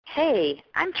Hey,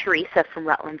 I'm Teresa from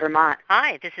Rutland, Vermont.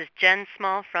 Hi, this is Jen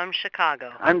Small from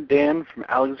Chicago. I'm Dan from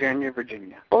Alexandria,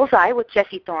 Virginia. Bullseye with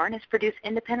Jesse Thorne is produced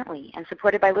independently and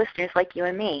supported by listeners like you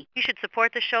and me. You should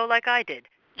support the show like I did.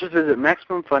 Just visit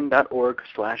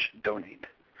MaximumFun.org/donate.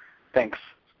 Thanks.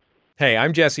 Hey,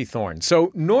 I'm Jesse Thorne.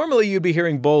 So normally you'd be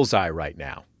hearing Bullseye right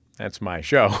now. That's my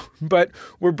show. But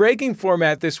we're breaking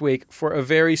format this week for a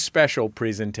very special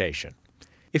presentation.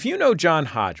 If you know John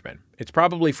Hodgman, it's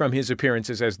probably from his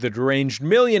appearances as the deranged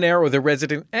millionaire or the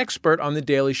resident expert on The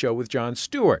Daily Show with Jon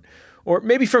Stewart, or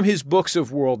maybe from his books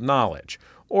of world knowledge,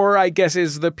 or I guess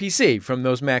is the PC from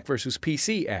those Mac versus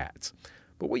PC ads.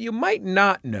 But what you might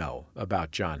not know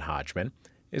about John Hodgman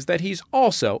is that he's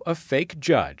also a fake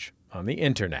judge on the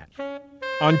internet.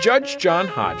 On Judge John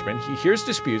Hodgman, he hears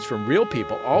disputes from real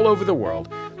people all over the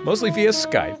world, mostly via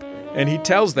Skype, and he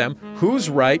tells them who's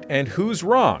right and who's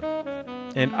wrong.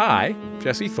 And I,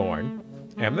 Jesse Thorne,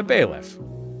 am the bailiff.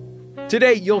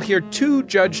 Today, you'll hear two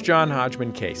Judge John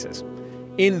Hodgman cases.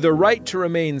 In The Right to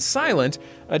Remain Silent,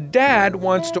 a dad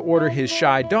wants to order his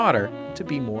shy daughter to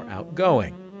be more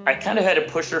outgoing. I kind of had to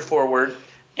push her forward,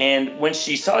 and when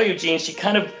she saw Eugene, she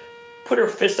kind of put her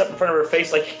fist up in front of her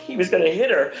face like he was going to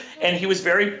hit her, and he was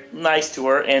very nice to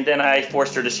her, and then I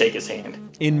forced her to shake his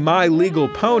hand. In My Legal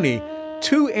Pony,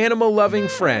 two animal-loving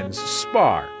friends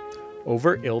spar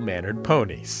over ill-mannered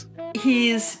ponies.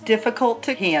 He's difficult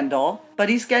to handle, but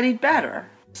he's getting better.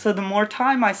 So the more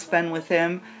time I spend with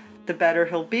him, the better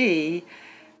he'll be.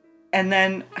 And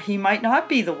then he might not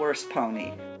be the worst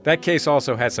pony. That case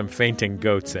also has some fainting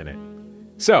goats in it.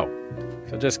 So,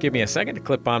 if you'll just give me a second to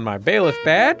clip on my bailiff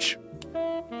badge.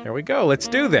 There we go. Let's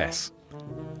do this.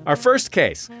 Our first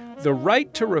case, The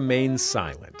Right to Remain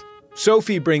Silent.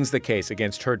 Sophie brings the case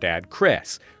against her dad,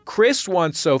 Chris. Chris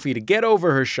wants Sophie to get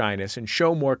over her shyness and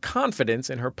show more confidence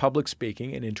in her public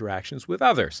speaking and interactions with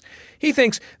others. He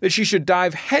thinks that she should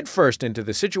dive headfirst into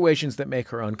the situations that make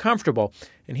her uncomfortable,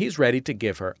 and he's ready to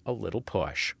give her a little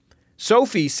push.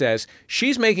 Sophie says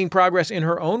she's making progress in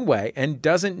her own way and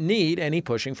doesn't need any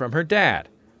pushing from her dad.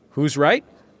 Who's right?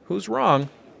 Who's wrong?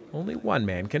 Only one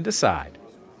man can decide.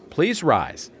 Please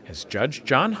rise as Judge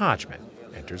John Hodgman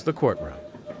enters the courtroom.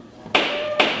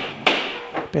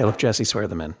 Bailiff Jesse, swear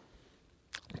them in.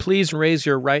 Please raise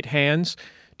your right hands.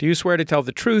 Do you swear to tell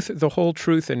the truth, the whole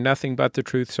truth, and nothing but the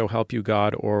truth, so help you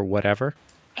God, or whatever?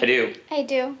 I do. I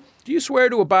do. Do you swear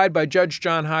to abide by Judge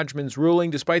John Hodgman's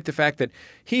ruling, despite the fact that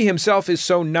he himself is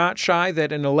so not shy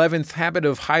that an 11th habit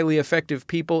of highly effective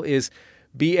people is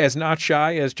be as not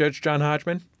shy as Judge John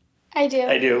Hodgman? I do.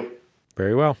 I do.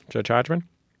 Very well. Judge Hodgman?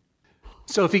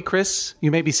 Sophie, Chris, you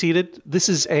may be seated. This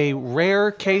is a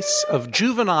rare case of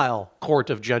juvenile court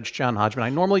of Judge John Hodgman. I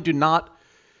normally do not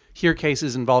hear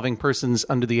cases involving persons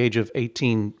under the age of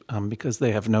 18 because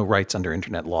they have no rights under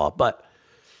internet law. But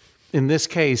in this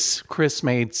case, Chris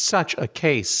made such a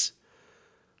case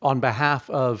on behalf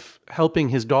of helping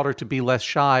his daughter to be less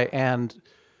shy and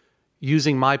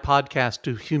using my podcast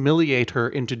to humiliate her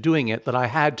into doing it that I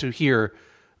had to hear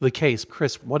the case.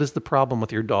 Chris, what is the problem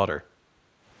with your daughter?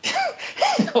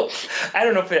 I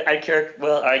don't know if I care.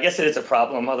 Well, I guess it is a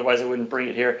problem. Otherwise, I wouldn't bring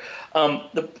it here.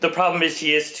 The problem is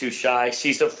she is too shy.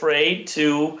 She's afraid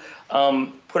to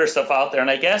put herself out there.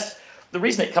 And I guess the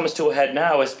reason it comes to a head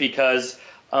now is because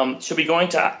she'll be going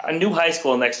to a new high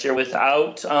school next year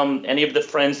without any of the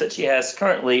friends that she has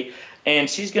currently. And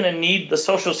she's going to need the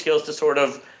social skills to sort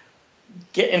of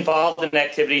get involved in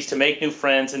activities, to make new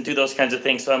friends and do those kinds of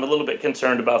things. So I'm a little bit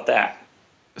concerned about that.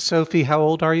 Sophie, how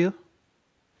old are you?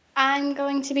 I'm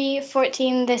going to be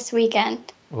 14 this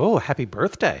weekend. Oh, happy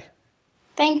birthday.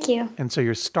 Thank you. And so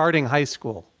you're starting high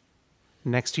school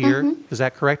next year. Mm-hmm. Is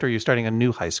that correct? Or are you starting a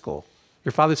new high school?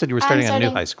 Your father said you were starting a new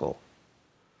high school.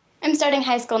 I'm starting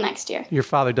high school next year. Your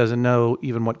father doesn't know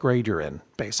even what grade you're in,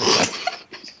 basically.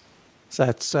 Is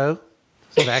that so?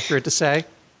 Is that accurate to say?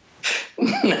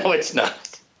 No, it's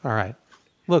not. All right.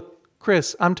 Look,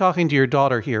 Chris, I'm talking to your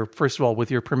daughter here, first of all, with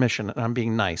your permission, and I'm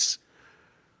being nice.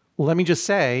 Let me just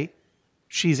say,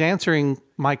 she's answering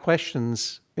my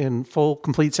questions in full,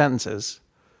 complete sentences.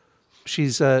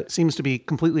 She's seems to be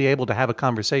completely able to have a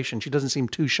conversation. She doesn't seem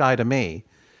too shy to me.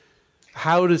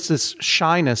 How does this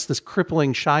shyness, this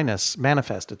crippling shyness,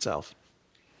 manifest itself?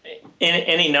 In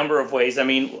any number of ways. I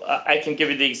mean, I can give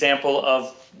you the example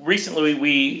of recently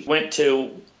we went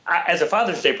to, as a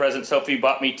Father's Day present, Sophie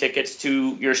bought me tickets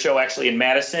to your show actually in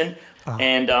Madison. Uh-huh.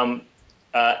 And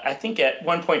I think at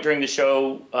one point during the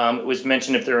show, it was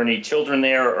mentioned if there are any children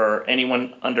there or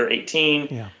anyone under 18.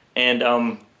 Yeah. And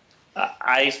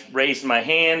I raised my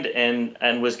hand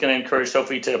and was going to encourage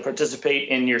Sophie to participate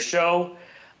in your show.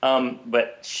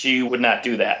 but she would not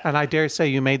do that. And I dare say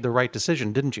you made the right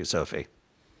decision, didn't you, Sophie?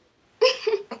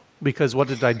 Because what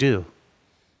did I do?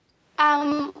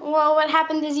 Well, what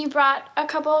happened is you brought a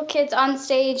couple of kids on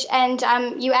stage and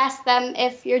you asked them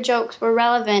if your jokes were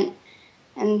relevant.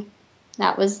 And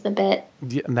that was the bit.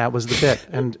 Yeah, and that was the bit.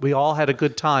 And we all had a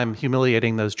good time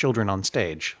humiliating those children on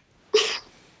stage.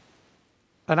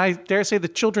 And I dare say the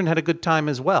children had a good time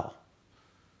as well.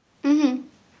 Mm-hmm.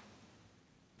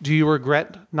 Do you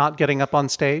regret not getting up on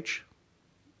stage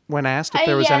when asked if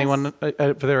there was yes. anyone,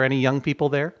 if there were any young people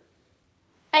there?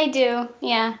 I do,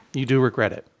 yeah. You do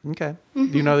regret it. Okay.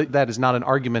 Mm-hmm. You know that that is not an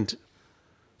argument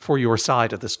for your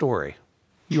side of the story.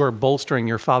 You are bolstering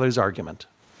your father's argument.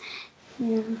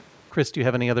 Yeah. Chris, do you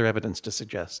have any other evidence to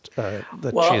suggest that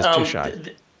Well, she is too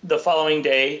shy? The following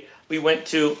day, we went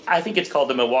to, I think it's called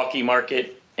the Milwaukee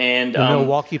Market. And The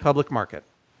Milwaukee Public Market.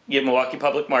 Yeah, Milwaukee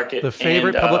Public Market. The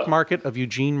favorite public market of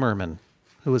Eugene Merman,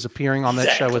 who was appearing on that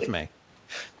show with me.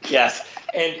 Yes.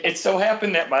 And it so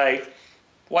happened that my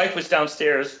wife was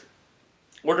downstairs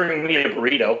ordering me a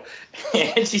burrito,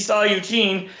 and she saw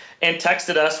Eugene and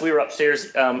texted us. We were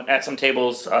upstairs at some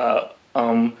tables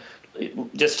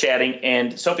just chatting,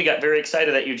 and Sophie got very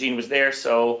excited that Eugene was there,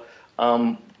 so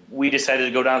we decided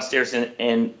to go downstairs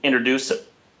and introduce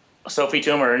Sophie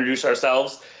to him, or introduce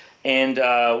ourselves. And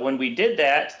when we did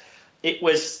that, it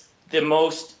was the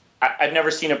most – I've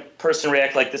never seen a person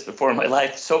react like this before in my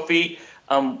life. Sophie,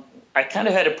 I kind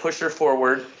of had to push her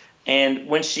forward, and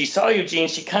when she saw Eugene,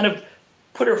 she kind of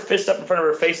put her fist up in front of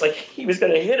her face like he was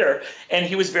going to hit her, and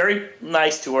he was very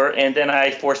nice to her, and then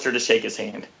I forced her to shake his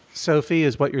hand. Sophie,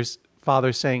 is what your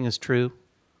father's saying is true?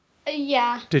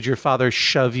 Yeah. Did your father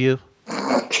shove you?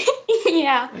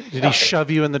 Yeah. Did he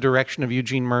shove you in the direction of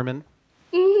Eugene Merman?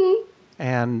 Mm-hmm.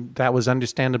 And that was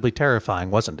understandably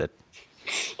terrifying, wasn't it?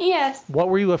 Yes. What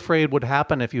were you afraid would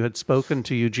happen if you had spoken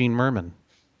to Eugene Merman?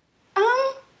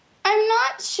 I'm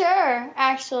not sure,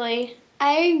 actually.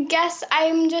 I guess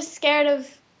I'm just scared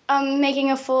of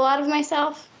making a fool out of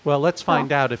myself. Well, let's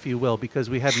find out, if you will, because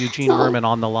we have Eugene Merman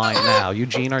on the line now.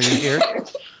 Eugene, are you here?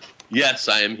 Yes,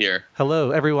 I am here.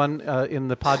 Hello, everyone in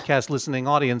the podcast listening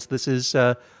audience. This is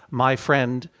my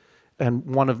friend and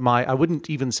one of my, I wouldn't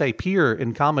even say peer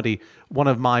in comedy, one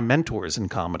of my mentors in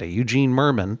comedy, Eugene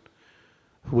Merman,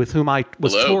 with whom I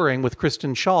was touring with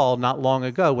Kristen Schaal not long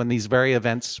ago when these very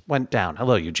events went down.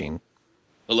 Hello, Eugene.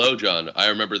 Hello, John. I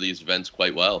remember these events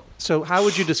quite well. So how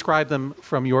would you describe them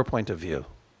from your point of view?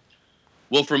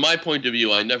 Well, from my point of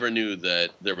view, I never knew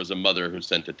that there was a mother who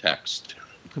sent a text.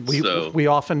 We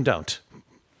often don't.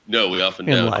 No, we often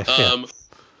in don't. Life, yeah.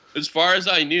 As far as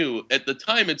I knew, at the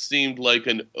time it seemed like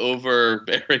an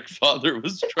overbearing father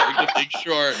was trying to make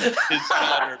sure his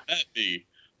daughter met me.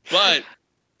 But,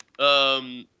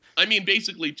 I mean,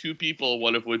 basically two people,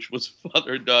 one of which was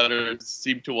father and daughter,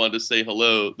 seemed to want to say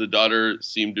hello. The daughter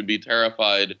seemed to be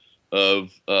terrified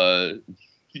of,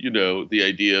 the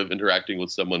idea of interacting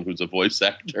with someone who's a voice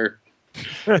actor.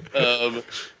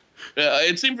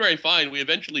 It seemed very fine. We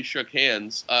eventually shook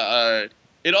hands.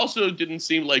 It also didn't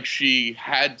seem like she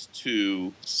had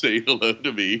to say hello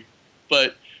to me.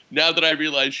 But now that I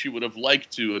realize she would have liked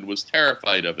to and was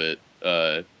terrified of it,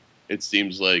 it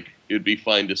seems like it would be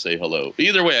fine to say hello.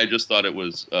 Either way, I just thought it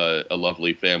was a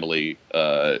lovely family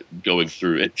going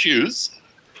through issues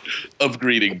of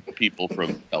greeting people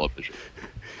from television.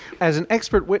 As an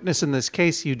expert witness in this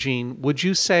case, Eugene, would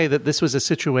you say that this was a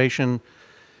situation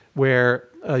where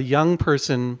a young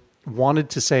person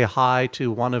wanted to say hi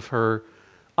to one of her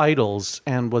idols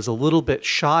and was a little bit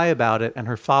shy about it, and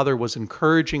her father was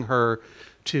encouraging her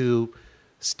to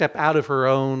step out of her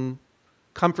own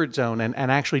comfort zone and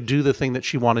actually do the thing that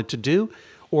she wanted to do?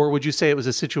 Or would you say it was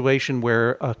a situation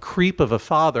where a creep of a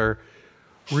father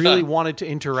really wanted to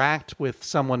interact with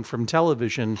someone from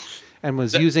television and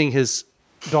was using his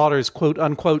daughter's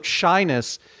quote-unquote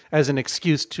shyness as an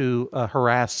excuse to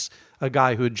harass a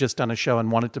guy who had just done a show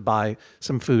and wanted to buy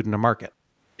some food in a market?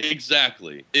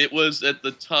 Exactly. It was at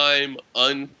the time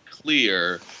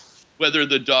unclear whether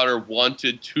the daughter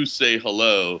wanted to say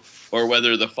hello or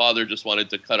whether the father just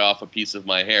wanted to cut off a piece of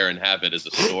my hair and have it as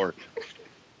a story.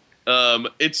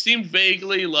 It seemed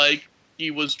vaguely like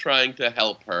he was trying to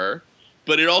help her,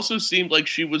 but it also seemed like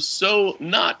she was so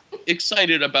not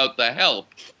excited about the help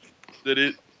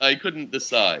that I couldn't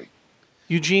decide.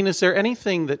 Eugene, is there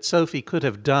anything that Sophie could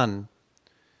have done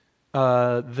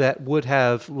that would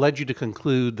have led you to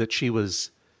conclude that she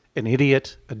was an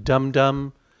idiot, a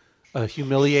dum-dum, a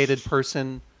humiliated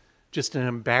person, just an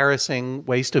embarrassing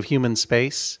waste of human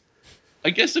space? I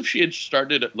guess if she had tried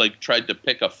to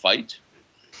pick a fight.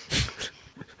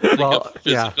 a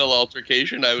physical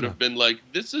altercation, I would have been like,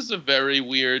 this is a very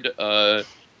weird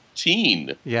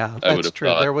teen. Yeah, I would that's have true.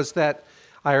 thought. There was that,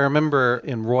 I remember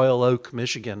in Royal Oak,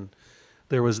 Michigan,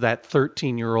 there was that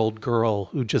 13-year-old girl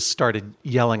who just started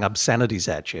yelling obscenities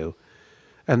at you.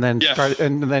 And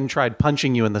then tried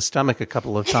punching you in the stomach a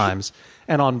couple of times.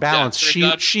 And on balance,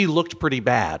 she looked pretty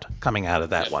bad coming out of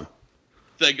that one.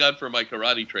 Thank God for my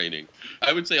karate training.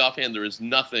 I would say offhand, there is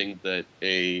nothing that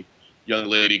a young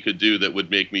lady could do that would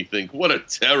make me think, what a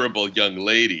terrible young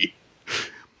lady.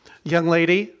 Young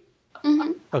lady?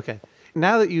 Mm-hmm. Okay.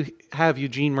 Now that you have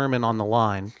Eugene Mirman on the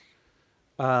line,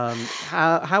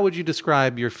 how would you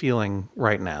describe your feeling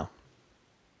right now?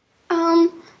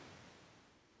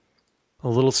 A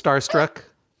little starstruck?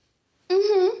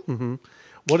 Mm-hmm. Mm-hmm.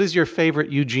 What is your favorite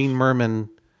Eugene Mirman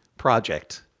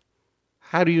project?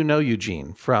 How do you know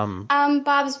Eugene? From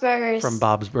Bob's Burgers. From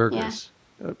Bob's Burgers,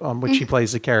 on which he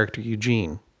plays the character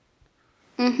Eugene.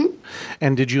 Mm-hmm.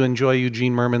 And did you enjoy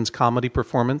Eugene Mirman's comedy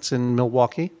performance in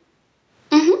Milwaukee?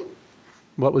 Mm-hmm.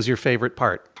 What was your favorite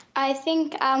part? I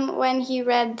think when he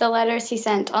read the letters he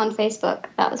sent on Facebook.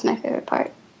 That was my favorite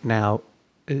part. Now,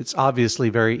 it's obviously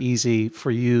very easy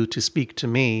for you to speak to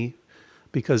me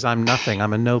because I'm nothing.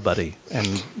 I'm a nobody,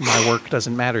 and my work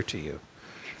doesn't matter to you.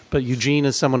 But Eugene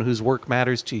is someone whose work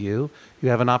matters to you. You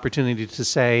have an opportunity to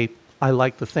say, I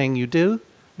like the thing you do.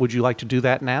 Would you like to do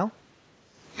that now?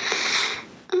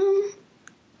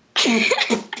 Okay.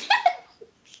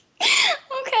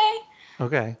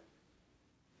 Okay.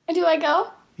 Do I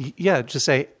go? Yeah, just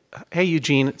say, hey,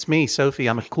 Eugene, it's me, Sophie.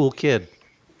 I'm a cool kid.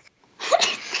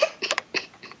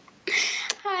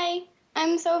 Hi,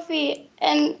 I'm Sophie,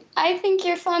 and I think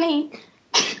you're funny.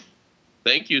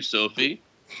 Thank you, Sophie.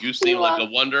 You seem like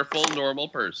a wonderful, normal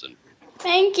person.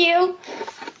 Thank you.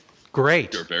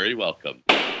 Great. You're very welcome.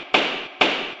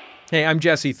 Hey, I'm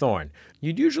Jesse Thorne.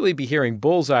 You'd usually be hearing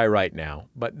Bullseye right now,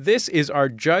 but this is our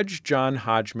Judge John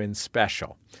Hodgman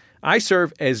special. I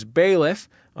serve as bailiff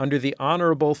under the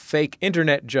Honorable Fake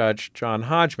Internet Judge John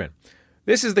Hodgman.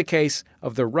 This is the case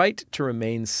of the right to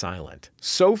remain silent.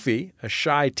 Sophie, a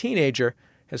shy teenager,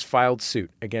 has filed suit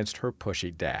against her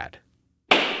pushy dad.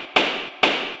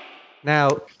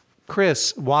 Now,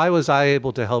 Chris, why was I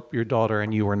able to help your daughter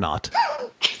and you were not?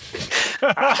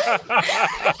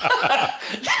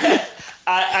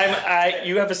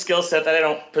 You have a skill set that I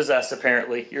don't possess,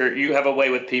 apparently. You have a way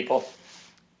with people.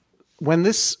 When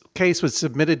this case was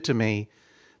submitted to me,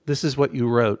 this is what you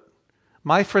wrote.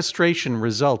 My frustration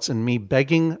results in me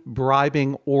begging,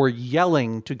 bribing, or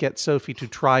yelling to get Sophie to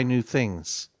try new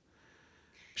things.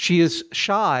 She is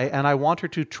shy, and I want her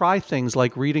to try things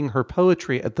like reading her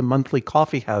poetry at the monthly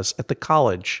coffee house at the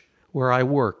college where I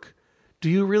work. Do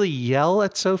you really yell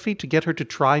at Sophie to get her to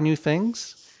try new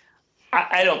things?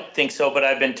 I don't think so, but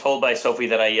I've been told by Sophie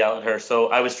that I yell at her. So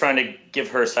I was trying to give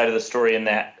her side of the story in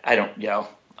that I don't yell.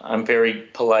 I'm very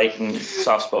polite and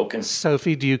soft-spoken.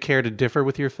 Sophie, do you care to differ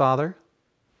with your father?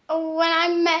 When I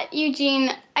met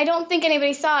Eugene, I don't think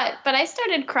anybody saw it, but I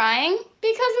started crying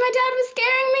because my dad was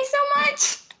scaring me so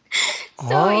much.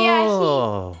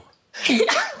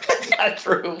 Not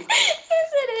true.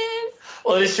 Yes, it is.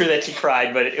 Well, it is true that she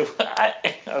cried, but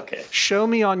okay. Show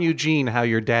me on Eugene how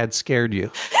your dad scared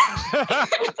you.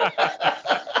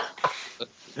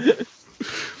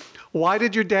 Why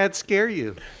did your dad scare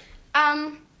you?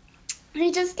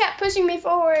 He just kept pushing me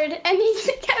forward, and he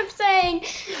kept saying,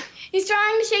 he's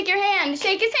trying to shake your hand.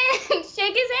 Shake his hand.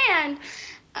 Shake his hand.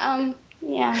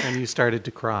 Yeah. And you started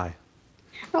to cry.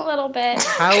 A little bit.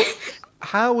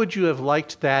 How would you have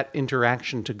liked that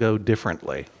interaction to go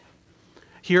differently?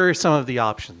 Here are some of the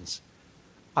options.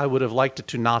 I would have liked it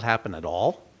to not happen at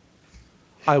all.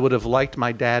 I would have liked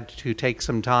my dad to take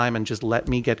some time and just let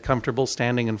me get comfortable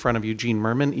standing in front of Eugene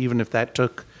Mirman, even if that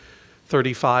took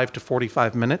 35 to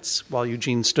 45 minutes while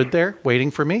Eugene stood there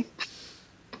waiting for me.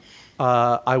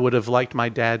 I would have liked my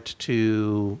dad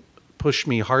to push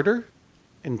me harder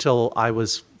until I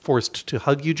was forced to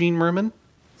hug Eugene Mirman.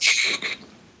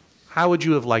 How would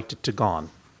you have liked it to gone?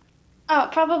 Oh,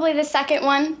 probably the second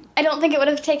one. I don't think it would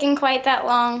have taken quite that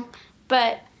long,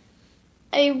 but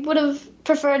I would have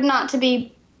preferred not to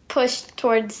be pushed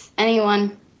towards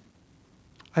anyone.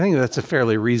 I think that's a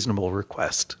fairly reasonable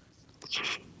request.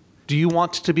 Do you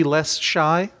want to be less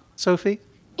shy, Sophie?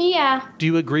 Yeah. Do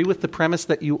you agree with the premise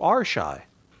that you are shy?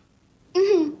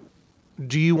 Mm-hmm.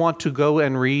 Do you want to go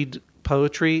and read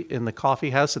poetry in the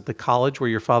coffee house at the college where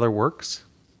your father works?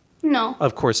 No.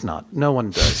 Of course not. No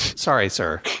one does. Sorry,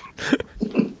 sir.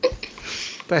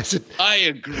 That's it. I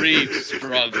agreed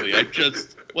strongly.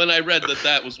 When I read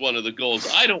that was one of the goals,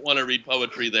 I don't want to read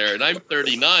poetry there, and I'm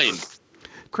 39.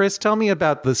 Chris, tell me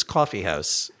about this coffee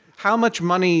house. How much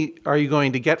money are you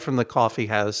going to get from the coffee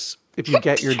house if you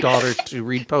get your daughter to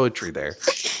read poetry there?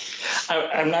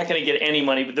 I'm not going to get any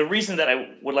money, but the reason that I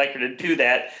would like her to do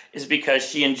that is because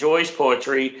she enjoys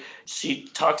poetry. She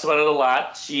talks about it a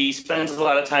lot. She spends a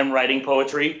lot of time writing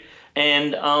poetry,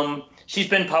 and she's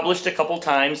been published a couple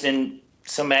times in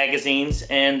some magazines,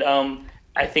 and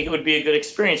I think it would be a good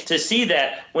experience to see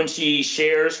that when she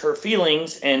shares her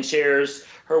feelings and shares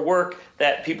her work,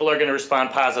 that people are going to respond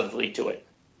positively to it.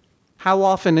 How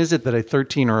often is it that a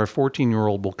 13 or a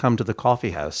 14-year-old will come to the coffee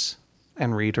house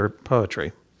and read her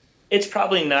poetry? It's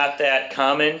probably not that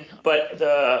common, but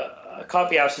the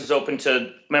coffee house is open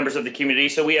to members of the community,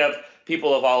 so we have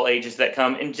people of all ages that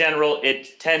come. In general,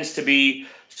 it tends to be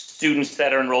students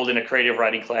that are enrolled in a creative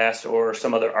writing class or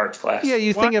some other arts class. Yeah,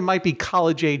 you think it might be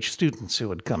college-age students who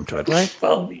would come to it, right?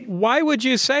 Well, why would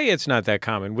you say it's not that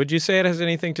common? Would you say it has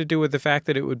anything to do with the fact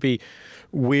that it would be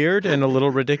weird and a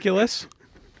little ridiculous?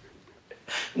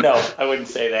 No, I wouldn't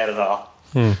say that at all.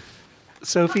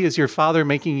 Sophie, is your father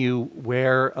making you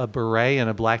wear a beret and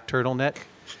a black turtleneck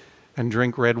and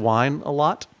drink red wine a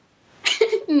lot?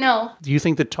 No. Do you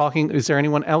think that is there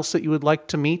anyone else that you would like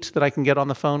to meet that I can get on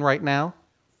the phone right now?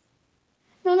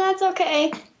 No, that's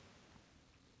okay.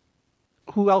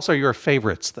 Who else are your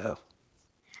favorites, though?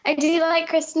 I do like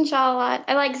Kristen Shaw a lot.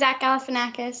 I like Zach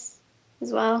Galifianakis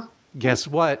as well. Guess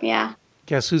what? Yeah.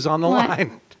 Guess who's on the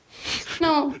line?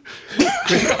 No. Did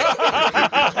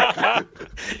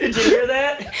you hear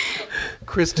that?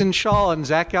 Kristen Shaw and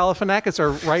Zach Galifianakis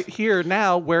are right here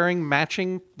now wearing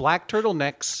matching black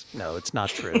turtlenecks. No, it's not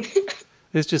true.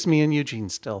 It's just me and Eugene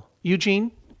still.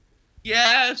 Eugene?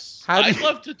 Yes. I'd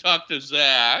love to talk to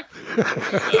Zach.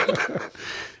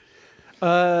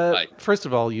 First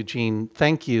of all, Eugene,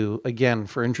 thank you again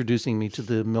for introducing me to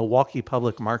the Milwaukee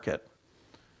Public Market.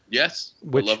 Yes, a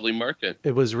lovely market.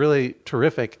 It was really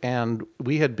terrific, and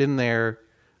we had been there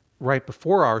right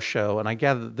before our show, and I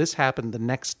gather that this happened the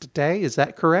next day. Is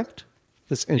that correct?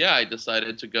 Yeah, I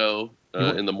decided to go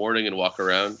in the morning and walk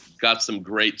around. Got some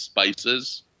great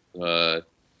spices. Had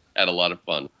a lot of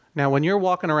fun. Now, when you're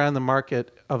walking around the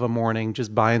market of a morning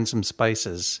just buying some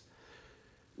spices,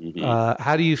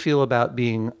 how do you feel about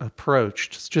being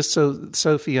approached? Just so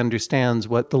Sophie understands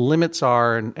what the limits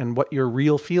are and what your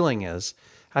real feeling is.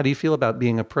 How do you feel about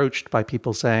being approached by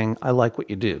people saying, I like what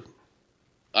you do?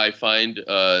 I find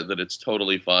that it's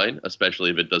totally fine, especially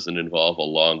if it doesn't involve a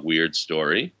long, weird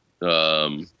story.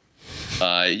 Yeah,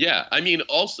 I mean,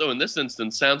 also in this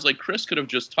instance, sounds like Chris could have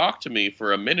just talked to me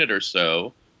for a minute or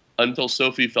so until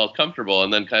Sophie felt comfortable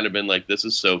and then kind of been like, this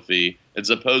is Sophie, as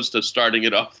opposed to starting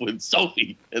it off with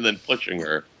Sophie and then pushing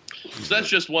her. So that's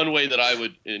just one way that I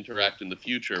would interact in the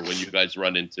future when you guys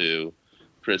run into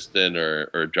Kristen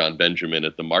or John Benjamin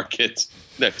at the market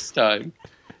next time.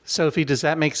 Sophie, does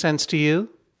that make sense to you?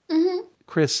 Mm-hmm.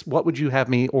 Chris, what would you have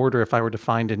me order if I were to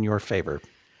find in your favor?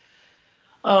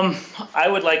 I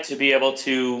would like to be able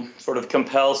to sort of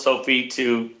compel Sophie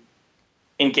to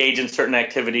engage in certain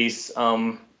activities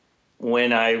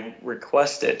when I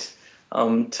request it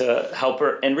to help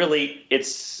her. And really,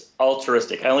 it's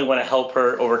altruistic. I only want to help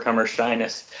her overcome her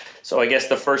shyness. So I guess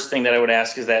the first thing that I would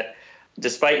ask is that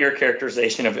despite your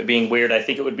characterization of it being weird, I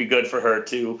think it would be good for her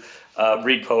to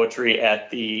read poetry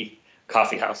at the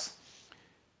coffee house.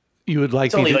 You would like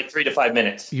it's only like 3 to 5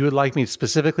 minutes. You would like me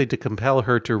specifically to compel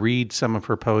her to read some of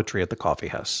her poetry at the coffee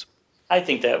house. I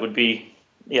think that would be,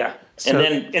 yeah. So, and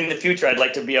then in the future, I'd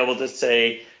like to be able to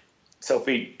say,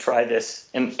 Sophie, try this,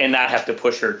 and not have to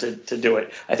push her to do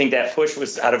it. I think that push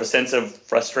was out of a sense of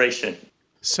frustration.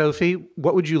 Sophie,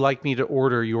 what would you like me to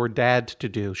order your dad to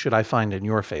do, should I find in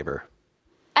your favor?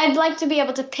 I'd like to be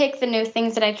able to pick the new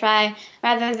things that I try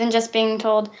rather than just being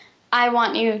told, I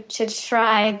want you to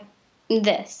try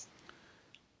this.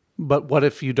 But what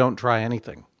if you don't try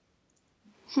anything?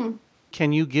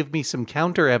 Can you give me some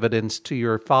counter evidence to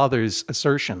your father's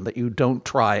assertion that you don't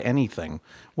try anything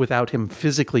without him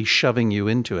physically shoving you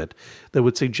into it that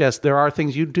would suggest there are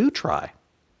things you do try?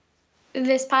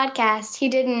 This podcast, he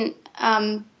didn't,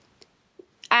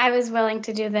 I was willing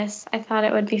to do this. I thought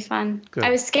it would be fun. Good. I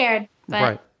was scared, but...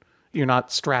 Right. You're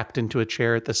not strapped into a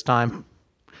chair at this time?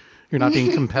 You're not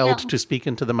being compelled to speak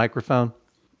into the microphone?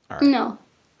 All right. No.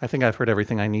 I think I've heard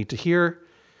everything I need to hear.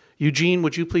 Eugene,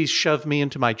 would you please shove me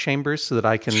into my chambers so that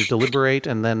I can deliberate,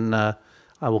 and then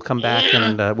I will come back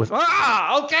and with...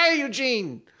 Okay,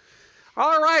 Eugene!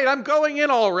 All right, I'm going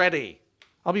in already.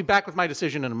 I'll be back with my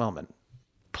decision in a moment.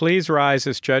 Please rise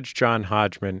as Judge John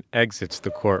Hodgman exits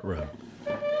the courtroom.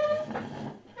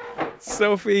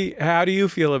 Sophie, how do you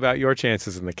feel about your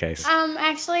chances in the case?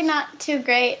 Actually not too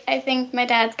great. I think my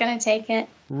dad's going to take it.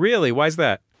 Really? Why's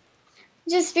that?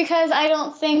 Just because I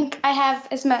don't think I have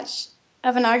as much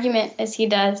of an argument as he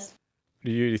does.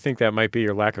 Do you think that might be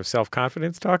your lack of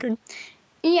self-confidence talking?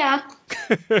 Yeah.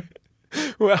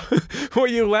 Well,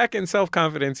 what you lack in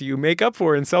self-confidence, you make up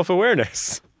for in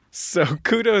self-awareness. So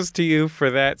kudos to you for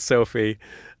that, Sophie.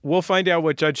 We'll find out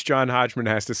what Judge John Hodgman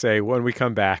has to say when we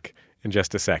come back in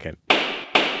just a second.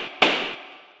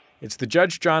 It's the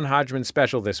Judge John Hodgman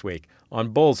special this week on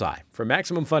Bullseye for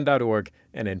MaximumFun.org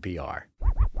and NPR.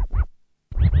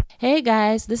 Hey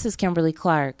guys, this is Kimberly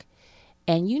Clark,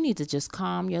 and you need to just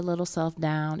calm your little self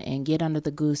down and get under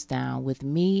the goose down with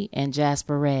me and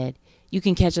Jasper Red. You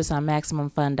can catch us on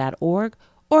MaximumFun.org,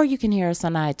 or you can hear us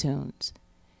on iTunes.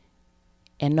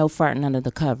 And no farting under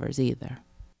the covers either.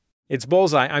 It's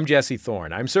Bullseye. I'm Jesse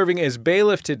Thorne. I'm serving as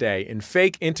bailiff today in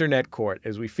fake internet court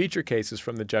as we feature cases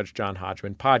from the Judge John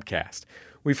Hodgman podcast.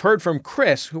 We've heard from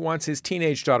Chris, who wants his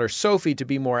teenage daughter Sophie to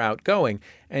be more outgoing,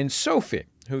 and Sophie,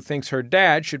 who thinks her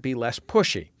dad should be less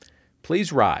pushy.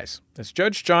 Please rise as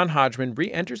Judge John Hodgman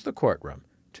re-enters the courtroom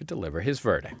to deliver his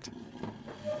verdict.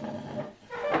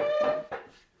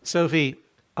 Sophie,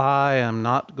 I am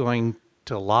not going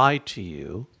to lie to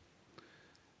you.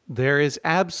 There is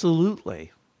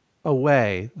absolutely a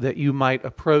way that you might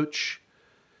approach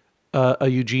a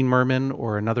Eugene Merman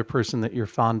or another person that you're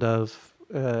fond of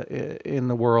in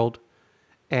the world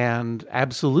and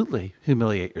absolutely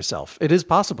humiliate yourself. It is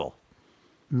possible.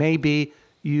 Maybe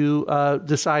you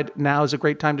decide now is a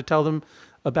great time to tell them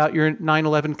about your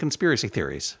 9/11 conspiracy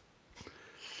theories.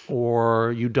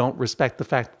 Or you don't respect the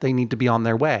fact that they need to be on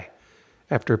their way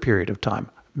after a period of time.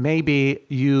 Maybe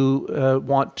you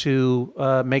want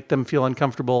to make them feel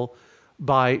uncomfortable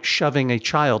by shoving a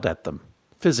child at them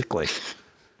physically.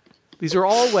 These are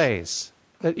all ways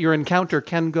that your encounter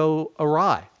can go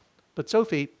awry. But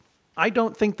Sophie, I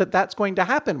don't think that that's going to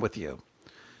happen with you.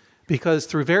 Because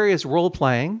through various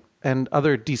role-playing and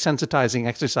other desensitizing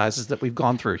exercises that we've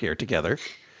gone through here together,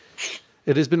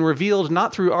 it has been revealed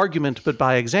not through argument but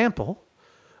by example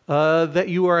that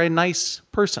you are a nice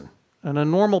person and a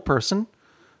normal person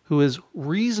who is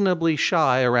reasonably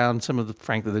shy around some of the,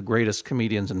 frankly, the greatest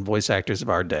comedians and voice actors of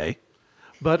our day.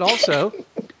 But also,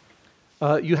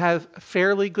 you have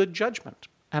fairly good judgment.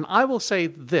 And I will say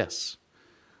this.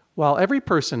 While every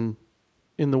person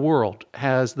in the world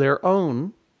has their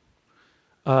own,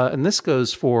 and this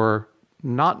goes for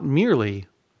not merely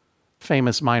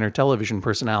famous minor television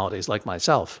personalities like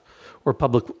myself, or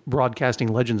public broadcasting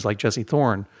legends like Jesse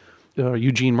Thorne,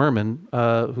 Eugene Merman,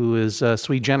 who is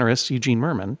sui generis Eugene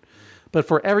Merman, but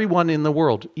for everyone in the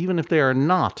world, even if they are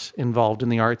not involved in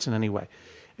the arts in any way,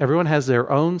 everyone has their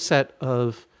own set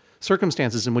of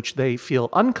circumstances in which they feel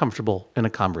uncomfortable in a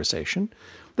conversation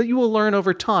that you will learn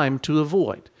over time to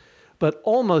avoid. But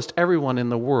almost everyone in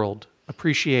the world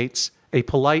appreciates a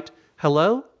polite,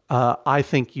 hello, I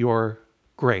think you're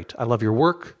great. I love your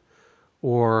work,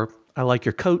 or I like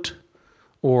your coat,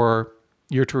 or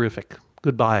you're terrific.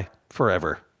 Goodbye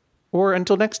forever, or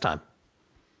until next time.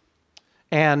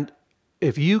 And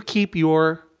if you keep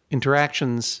your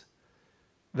interactions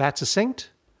that succinct,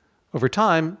 over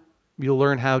time, you'll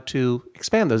learn how to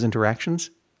expand those interactions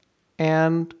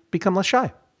and become less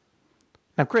shy.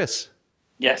 Now, Chris.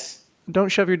 Yes. Don't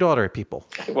shove your daughter at people.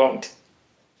 I won't.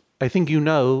 I think you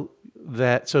know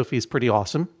that Sophie is pretty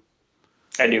awesome.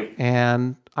 I do.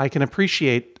 And I can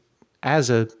appreciate, as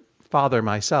a father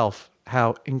myself,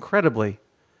 how incredibly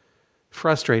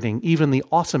frustrating even the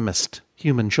awesomest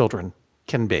human children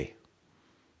can be.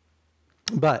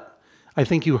 But I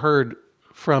think you heard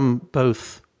from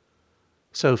both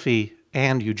Sophie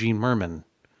and Eugene Merman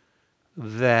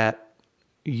that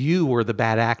you were the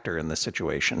bad actor in this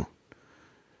situation,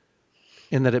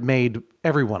 in that it made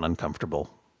everyone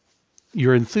uncomfortable.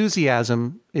 Your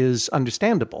enthusiasm is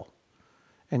understandable,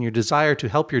 and your desire to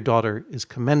help your daughter is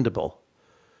commendable.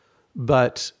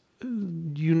 But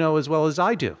you know as well as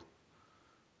I do,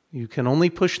 you can only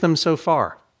push them so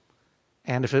far.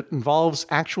 And if it involves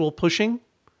actual pushing,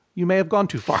 you may have gone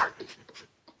too far.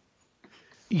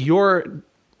 Your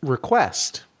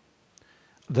request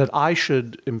that I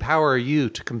should empower you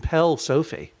to compel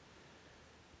Sophie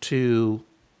to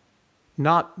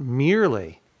not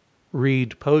merely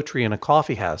read poetry in a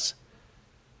coffee house.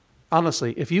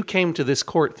 Honestly, if you came to this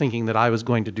court thinking that I was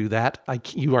going to do that,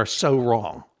 you are so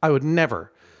wrong. I would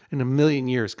never in a million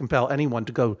years compel anyone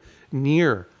to go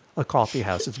near a coffee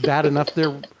house. It's bad enough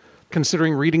they're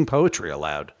considering reading poetry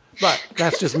aloud. But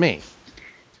that's just me.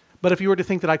 But if you were to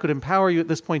think that I could empower you at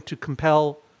this point to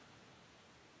compel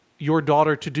your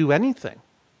daughter to do anything,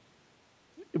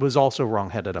 it was also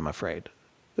wrong-headed, I'm afraid.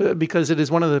 Because it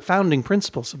is one of the founding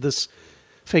principles of this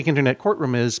fake internet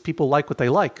courtroom is people like what they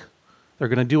like. They're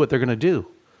going to do what they're going to do.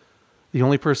 The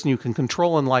only person you can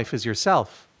control in life is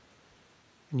yourself.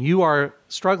 And you are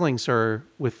struggling, sir,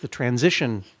 with the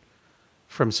transition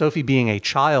from Sophie being a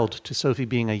child to Sophie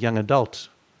being a young adult.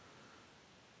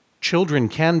 Children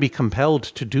can be compelled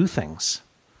to do things.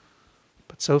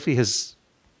 But Sophie has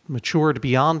matured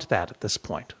beyond that at this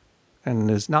point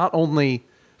and is not only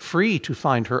free to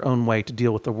find her own way to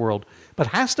deal with the world, but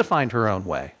has to find her own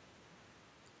way.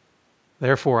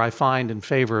 Therefore, I find in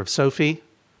favor of Sophie.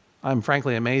 I'm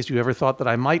frankly amazed you ever thought that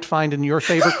I might find in your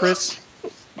favor, Chris.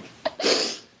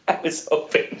 I was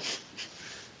hoping.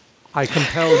 I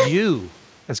compel you,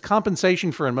 as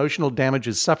compensation for emotional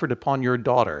damages suffered upon your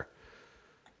daughter,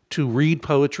 to read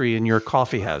poetry in your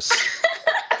coffee house.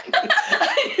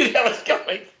 I knew that was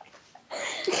coming.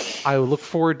 I look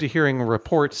forward to hearing a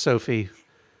report, Sophie,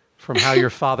 from how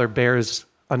your father bears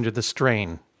under the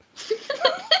strain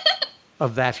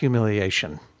of that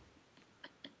humiliation.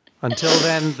 Until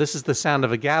then, this is the sound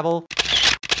of a gavel.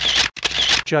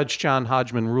 Judge John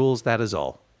Hodgman rules, that is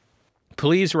all.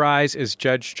 Please rise as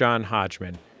Judge John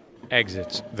Hodgman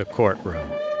exits the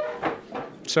courtroom.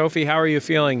 Sophie, how are you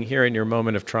feeling here in your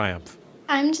moment of triumph?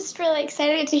 I'm just really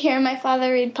excited to hear my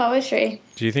father read poetry.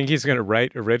 Do you think he's going to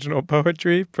write original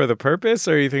poetry for the purpose,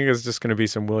 or you think it's just going to be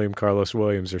some William Carlos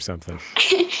Williams or something?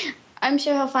 I'm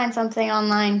sure he'll find something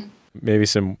online. Maybe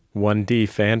some 1D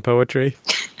fan poetry?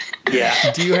 Yeah.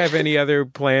 Do you have any other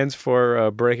plans for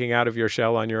breaking out of your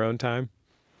shell on your own time?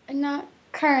 Not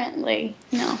currently,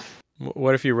 no.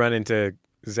 What if you run into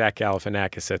Zach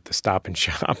Galifianakis at the Stop and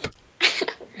Shop?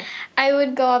 I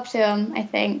would go up to him, I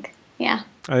think. Yeah.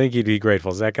 I think he'd be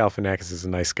grateful. Zach Galifianakis is a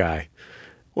nice guy.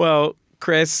 Well,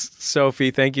 Chris,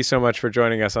 Sophie, thank you so much for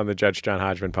joining us on the Judge John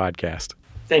Hodgman podcast.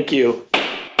 Thank you.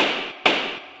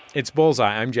 It's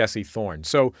Bullseye. I'm Jesse Thorne.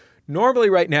 So normally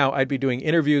right now I'd be doing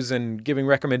interviews and giving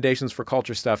recommendations for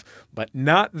culture stuff, but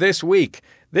not this week.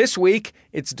 This week,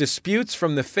 it's disputes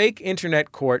from the fake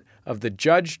internet court of the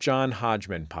Judge John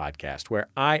Hodgman podcast, where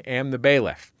I am the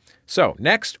bailiff. So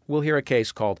next, we'll hear a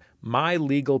case called My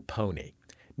Legal Pony.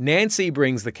 Nancy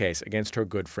brings the case against her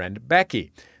good friend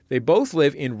Becky. They both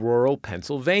live in rural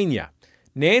Pennsylvania.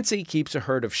 Nancy keeps a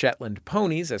herd of Shetland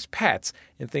ponies as pets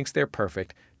and thinks they're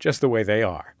perfect just the way they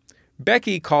are.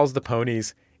 Becky calls the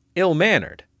ponies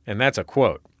ill-mannered, and that's a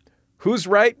quote. Who's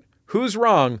right? Who's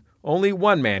wrong? Only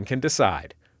one man can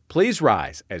decide. Please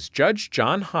rise as Judge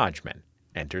John Hodgman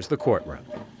enters the courtroom.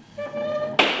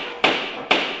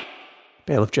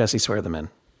 Bailiff Jesse, swear them in.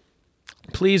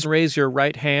 Please raise your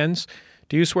right hands.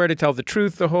 Do you swear to tell the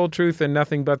truth, the whole truth, and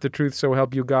nothing but the truth, so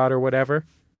help you God, or whatever?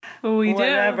 We do.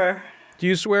 Whatever. Do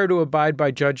you swear to abide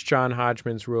by Judge John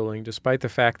Hodgman's ruling, despite the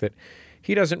fact that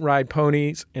he doesn't ride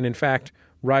ponies and, in fact,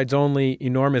 rides only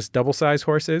enormous double-sized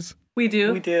horses? We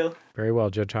do. We do. Very well,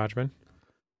 Judge Hodgman.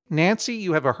 Nancy,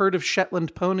 you have a herd of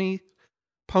Shetland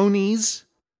ponies.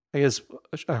 I guess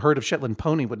a herd of Shetland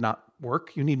pony would not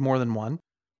work. You need more than one.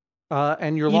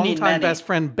 And your longtime best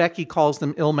friend, Becky, calls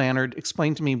them ill-mannered.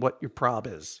 Explain to me what your prob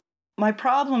is. My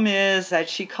problem is that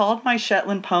she called my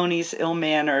Shetland ponies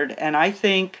ill-mannered, and I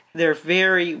think they're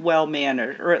very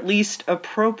well-mannered, or at least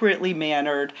appropriately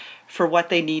mannered for what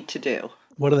they need to do.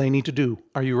 What do they need to do?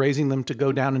 Are you raising them to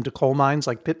go down into coal mines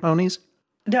like pit ponies?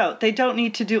 No, they don't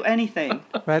need to do anything.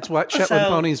 That's what Shetland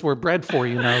ponies were bred for,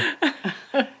 you know.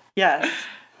 Yes.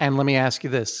 And let me ask you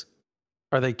this.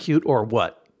 Are they cute or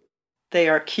what? They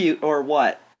are cute or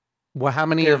what? Well, how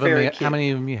many of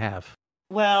them you have?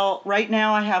 Well, right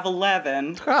now I have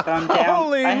 11. But I'm down.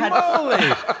 Holy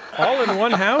moly! All in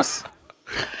one house?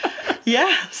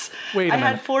 Yes. Wait a minute. I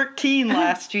had 14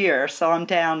 last year, so I'm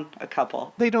down a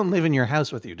couple. They don't live in your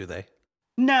house with you, do they?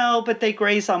 No, but they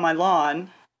graze on my lawn.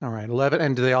 All right, 11.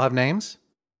 And do they all have names?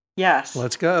 Yes.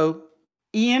 Let's go.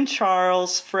 Ian,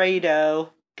 Charles, Fredo,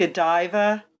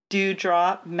 Godiva,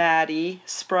 Dewdrop, Maddie,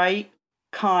 Sprite,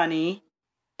 Connie,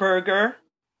 Burger,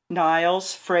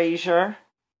 Niles, Fraser,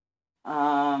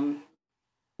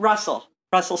 Russell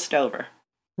Stover.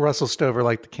 Russell Stover,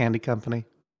 like the candy company?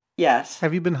 Yes.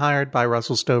 Have you been hired by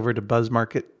Russell Stover to buzz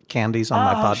market candies on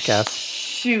my podcast?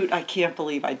 Shoot, I can't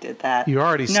believe I did that. You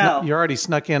already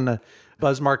snuck in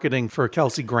buzz marketing for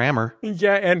Kelsey Grammer.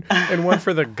 Yeah, and one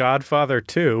for The Godfather,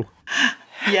 too.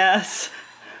 Yes.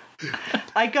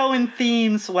 I go in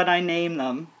themes when I name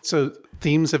them. So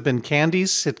themes have been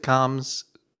candies, sitcoms,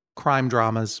 crime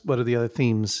dramas. What are the other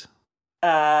themes?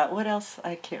 What else?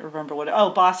 I can't remember what. Oh,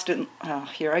 Boston. Oh,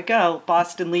 here I go.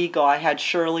 Boston Legal. I had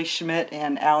Shirley Schmidt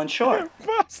and Alan Shore.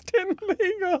 Boston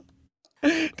Legal.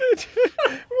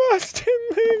 Boston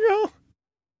Legal.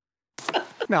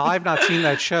 Now, I've not seen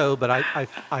that show, but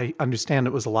I understand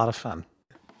it was a lot of fun.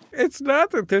 It's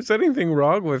not that there's anything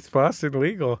wrong with Boston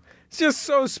Legal. It's just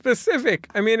so specific.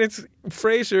 I mean,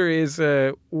 Frasier is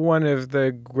one of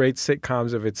the great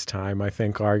sitcoms of its time, I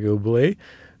think, arguably.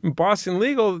 Boston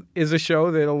Legal is a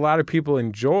show that a lot of people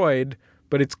enjoyed,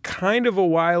 but it's kind of a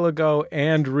while ago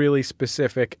and really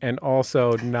specific and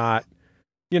also not,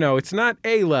 it's not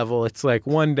A level. It's like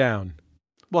one down.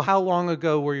 Well, how long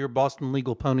ago were your Boston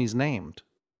Legal ponies named?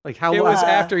 Like how It long? was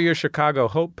after your Chicago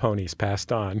Hope ponies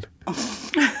passed on.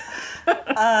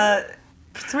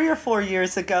 3 or 4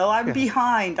 years ago. I'm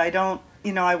behind. I don't,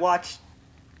 I watch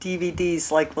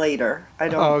DVDs like later. I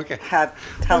don't have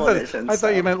television. I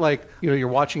thought you meant like, you're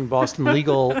watching Boston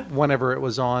Legal whenever it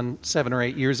was on 7 or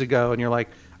 8 years ago, and you're like,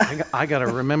 I got to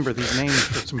remember these names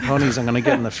for some ponies I'm going to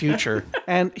get in the future.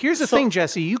 And here's the thing,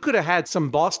 Jesse, you could have had some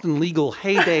Boston Legal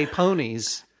heyday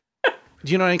ponies.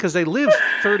 Do you know what I mean? Because they live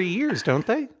 30 years, don't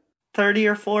they? 30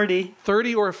 or 40.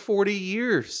 30 or 40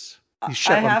 years. These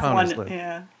Shetland I have ponies one, live.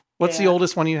 yeah. What's the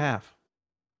oldest one you have?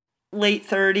 Late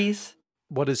 30s.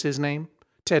 What is his name?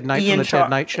 Ted Knight from the Ted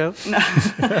Knight Show?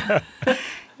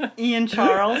 Ian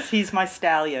Charles. He's my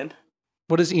stallion.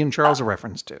 What is Ian Charles a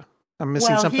reference to? I'm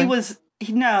missing something?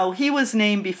 He was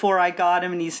named before I got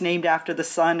him, and he's named after the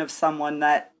son of someone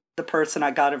that the person I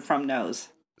got him from knows.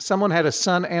 Someone had a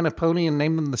son and a pony and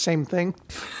named them the same thing?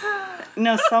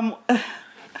 No,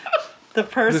 the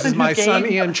person This is my son,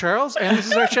 Ian Charles, and this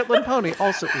is our Shetland pony,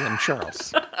 also Ian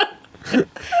Charles.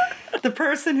 The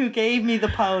person who gave me the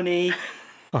pony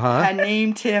had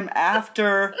named him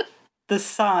after the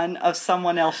son of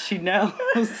someone else she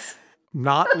knows.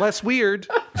 Not less weird.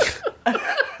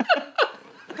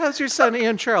 How's your son,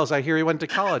 Ian Charles? I hear he went to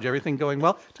college. Everything going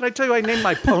well? Did I tell you I named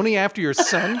my pony after your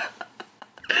son?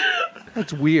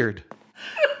 That's weird.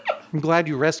 I'm glad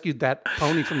you rescued that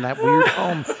pony from that weird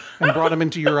home and brought him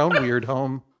into your own weird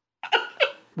home.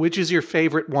 Which is your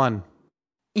favorite one?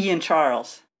 Ian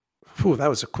Charles. Ooh, that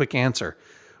was a quick answer.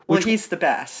 Well, he's the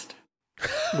best.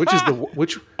 Which is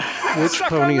which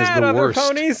pony is the worst?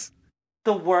 Ponies?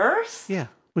 The worst? Yeah.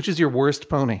 Which is your worst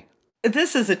pony?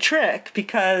 This is a trick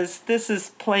because this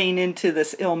is playing into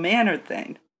this ill-mannered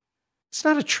thing. It's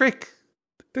not a trick.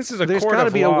 This is a There's court got to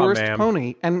of be law, a worst ma'am.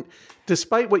 pony. And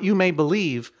despite what you may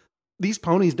believe, these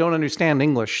ponies don't understand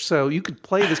English. So you could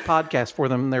play this podcast for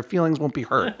them and their feelings won't be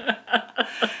hurt.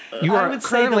 You are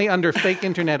currently under fake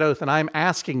internet oath, and I'm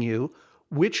asking you,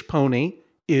 which pony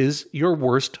is your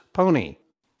worst pony?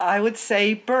 I would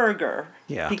say Burger.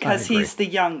 Yeah, because I agree. he's the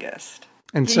youngest.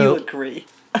 And Do so, you agree?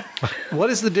 What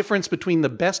is the difference between the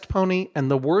best pony and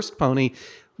the worst pony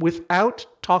without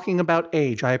talking about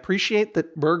age? I appreciate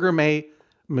that Burger may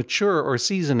mature or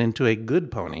season into a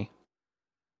good pony,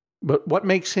 but what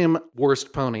makes him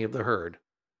worst pony of the herd?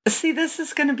 See, this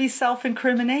is going to be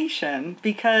self-incrimination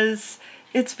because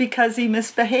he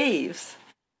misbehaves.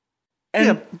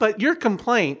 Yeah, but your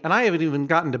complaint, and I haven't even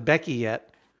gotten to Becky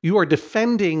yet, you are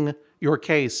defending your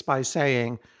case by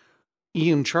saying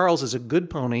Ian Charles is a good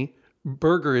pony,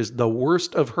 Burger is the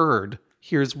worst of herd.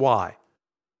 Here's why.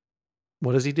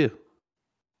 What does he do?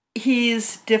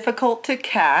 He's difficult to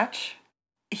catch.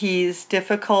 He's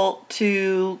difficult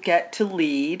to get to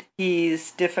lead.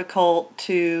 He's difficult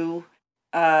to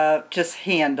just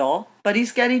handle, but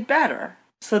he's getting better.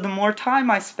 So the more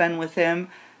time I spend with him,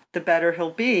 the better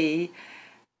he'll be.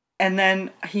 And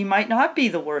then he might not be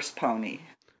the worst pony.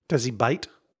 Does he bite?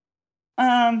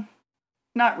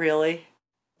 Not really.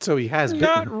 So he has bitten.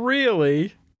 Not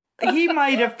really. He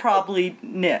might have probably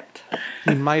nipped.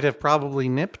 He might have probably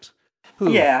nipped?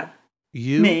 Who? Yeah.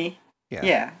 You? Me. Yeah.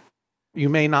 Yeah. You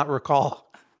may not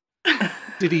recall.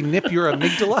 Did he nip your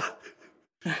amygdala?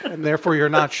 And therefore you're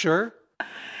not sure?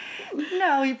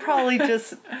 No, he probably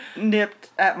just nipped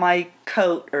at my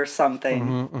coat or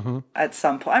something at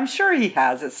some point. I'm sure he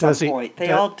has at some point.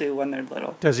 They all do when they're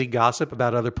little. Does he gossip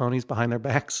about other ponies behind their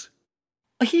backs?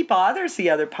 He bothers the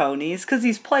other ponies because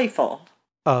he's playful.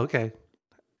 Oh, okay.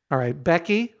 All right.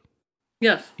 Becky?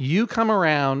 Yes. You come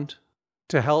around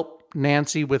to help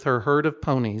Nancy with her herd of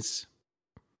ponies,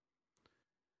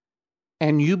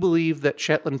 and you believe that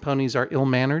Shetland ponies are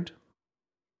ill-mannered?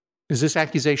 Is this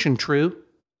accusation true?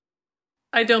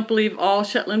 I don't believe all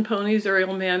Shetland ponies are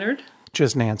ill-mannered.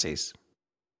 Just Nancy's.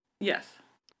 Yes.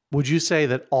 Would you say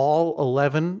that all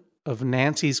 11 of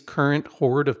Nancy's current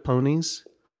horde of ponies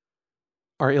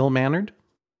are ill-mannered?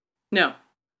 No.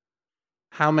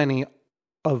 How many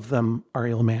of them are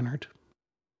ill-mannered?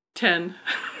 10.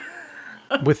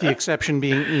 With the exception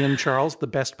being Ian Charles, the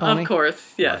best pony? Of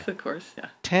course. Yes, of course. Yeah.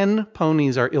 10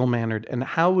 ponies are ill-mannered. And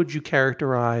how would you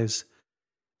characterize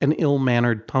an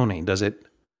ill-mannered pony? Does it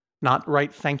not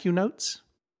write thank you notes?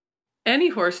 any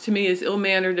horse to me is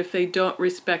ill-mannered if they don't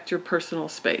respect your personal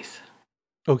space.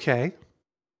 Okay.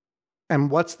 And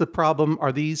what's the problem?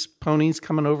 Are these ponies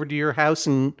coming over to your house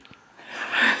and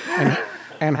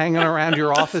hanging around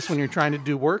your office when you're trying to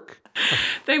do work?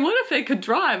 They would if they could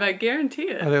drive, I guarantee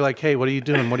it. Are they like, hey, what are you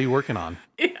doing? What are you working on?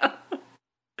 Yeah.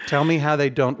 Tell me how they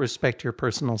don't respect your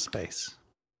personal space.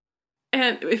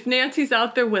 And if Nancy's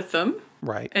out there with them,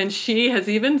 right, and she has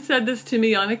even said this to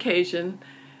me on occasion,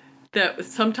 that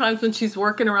sometimes when she's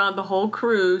working around the whole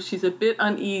crew, she's a bit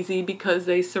uneasy because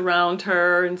they surround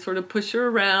her and sort of push her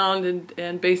around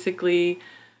and basically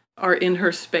are in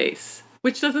her space,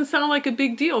 which doesn't sound like a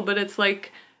big deal, but it's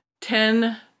like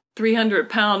 10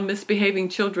 300-pound misbehaving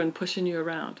children pushing you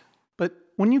around. But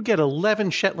when you get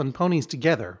 11 Shetland ponies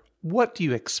together, what do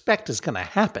you expect is going to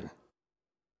happen?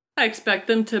 I expect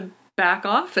them to back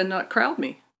off and not crowd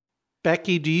me.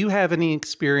 Becky, do you have any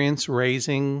experience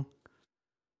raising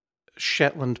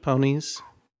Shetland ponies?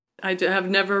 I have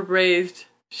never raised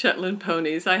Shetland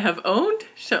ponies. I have owned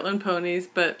Shetland ponies,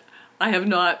 but I have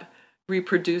not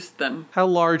reproduced them. How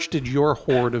large did your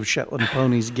horde of Shetland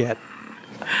ponies get?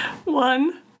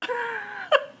 One.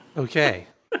 Okay.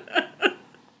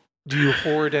 Do you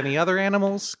hoard any other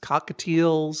animals?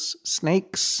 Cockatiels,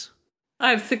 snakes?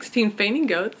 I have 16 fainting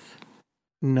goats.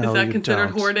 No, is that you considered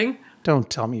don't. hoarding? Don't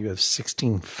tell me you have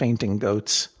 16 fainting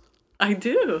goats. I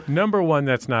do. Number one,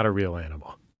 that's not a real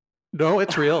animal. No,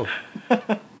 it's real.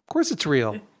 Of course it's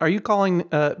real. Are you calling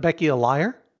Becky a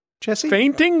liar, Jesse?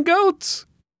 Fainting goats?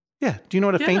 Yeah. Do you know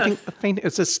what a Yes. fainting?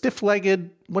 It's a stiff-legged,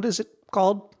 what is it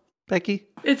called, Becky?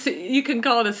 You can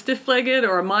call it a stiff-legged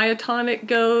or a myotonic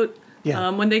goat. Yeah.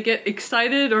 When they get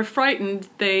excited or frightened,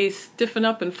 they stiffen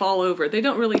up and fall over. They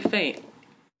don't really faint.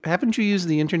 Haven't you used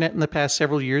the internet in the past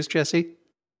several years, Jesse?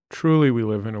 Truly, we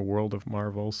live in a world of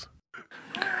marvels.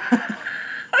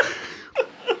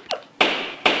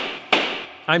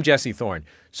 I'm Jesse Thorne.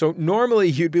 So normally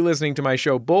you'd be listening to my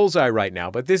show Bullseye right now,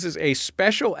 but this is a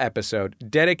special episode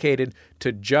dedicated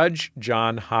to Judge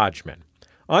John Hodgman.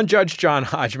 On Judge John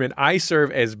Hodgman, I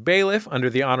serve as bailiff under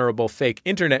the Honorable Fake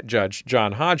Internet Judge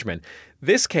John Hodgman.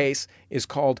 This case is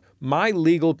called My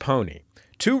Legal Pony.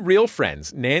 Two real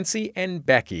friends, Nancy and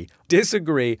Becky,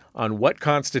 disagree on what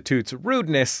constitutes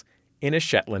rudeness in a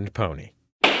Shetland pony.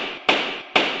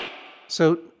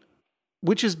 So,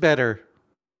 which is better,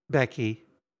 Becky?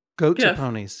 Goats or Yes.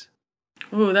 ponies?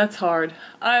 Ooh, that's hard.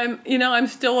 I'm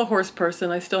still a horse person.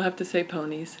 I still have to say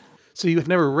ponies. So you have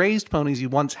never raised ponies. You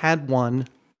once had one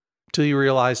till you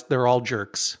realized they're all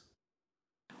jerks.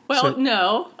 Well,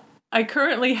 no. I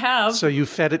currently have... So you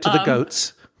fed it to the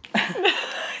goats.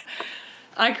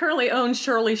 I currently own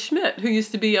Shirley Schmidt, who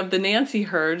used to be of the Nancy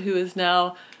herd, who is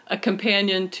now a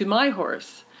companion to my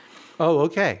horse. Oh,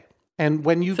 okay. And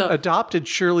when you adopted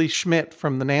Shirley Schmidt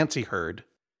from the Nancy herd,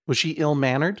 was she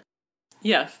ill-mannered?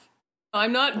 Yes.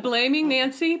 I'm not blaming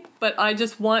Nancy, but I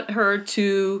just want her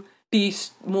to be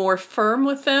more firm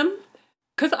with them.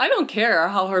 Because I don't care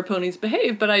how her ponies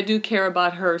behave, but I do care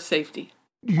about her safety.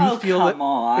 You feel come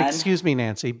on. Excuse me,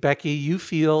 Nancy. Becky, you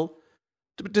feel...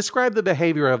 Describe the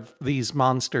behavior of these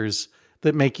monsters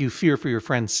that make you fear for your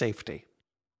friend's safety.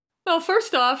 Well,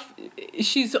 first off,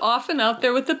 she's often out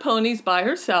there with the ponies by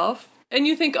herself. And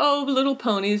you think, oh, little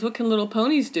ponies, what can little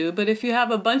ponies do? But if you have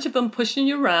a bunch of them pushing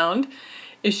you around,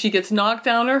 if she gets knocked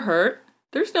down or hurt,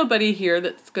 there's nobody here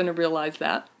that's going to realize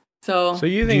that. So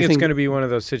you think it's going to be one of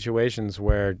those situations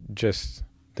where just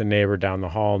the neighbor down the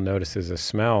hall notices a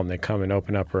smell and they come and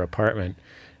open up her apartment.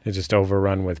 It's just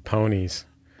overrun with ponies.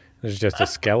 There's just a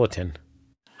skeleton.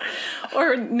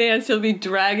 Or Nancy will be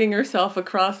dragging herself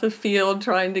across the field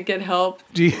trying to get help.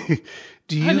 Do you...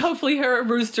 And hopefully her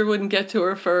rooster wouldn't get to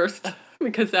her first,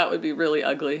 because that would be really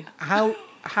ugly.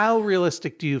 How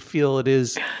realistic do you feel it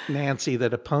is, Nancy,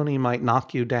 that a pony might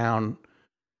knock you down,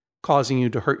 causing you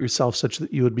to hurt yourself such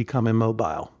that you would become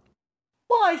immobile?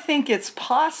 Well, I think it's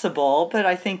possible, but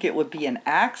I think it would be an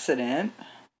accident.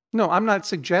 No, I'm not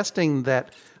suggesting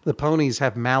that the ponies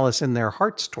have malice in their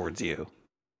hearts towards you.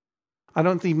 I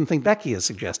don't even think Becky is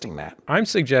suggesting that. I'm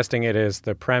suggesting it is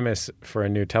the premise for a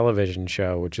new television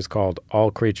show, which is called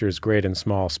All Creatures Great and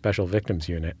Small Special Victims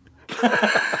Unit.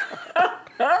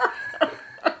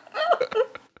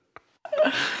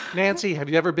 Nancy, have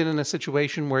you ever been in a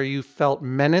situation where you felt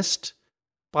menaced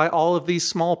by all of these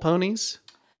small ponies?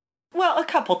 Well, a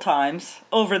couple times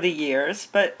over the years,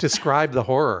 but... Describe the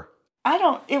horror.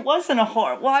 It wasn't a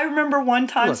horror. Well, I remember one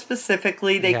time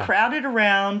specifically, they crowded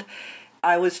around.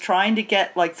 I was trying to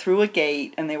get through a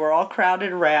gate and they were all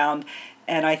crowded around.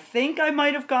 And I think I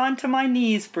might have gone to my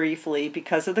knees briefly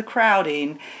because of the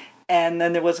crowding. And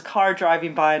then there was a car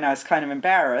driving by, and I was kind of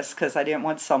embarrassed because I didn't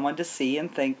want someone to see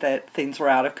and think that things were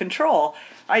out of control.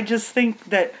 I just think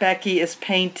that Becky is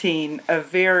painting a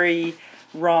very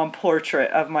wrong portrait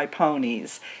of my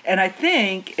ponies. And I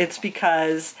think it's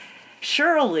because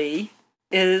Shirley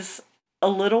is a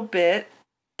little bit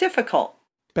difficult.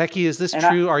 Becky, is this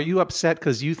true? Are you upset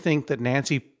because you think that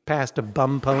Nancy passed a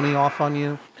bum pony off on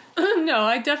you? No,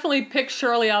 I definitely picked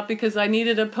Shirley out because I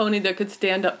needed a pony that could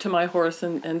stand up to my horse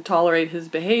and tolerate his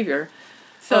behavior.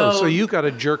 So you got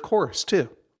a jerk horse, too.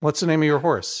 What's the name of your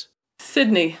horse?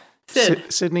 Sydney.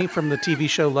 Sydney from the TV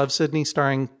show Love, Sydney,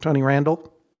 starring Tony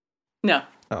Randall? No.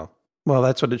 Oh, well,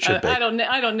 that's what it should be. I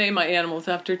don't name my animals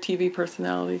after TV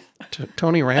personalities.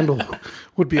 Tony Randall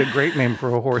would be a great name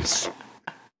for a horse.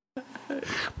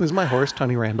 This is my horse,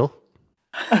 Tony Randall.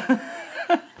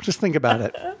 Just think about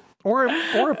it. Or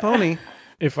a pony.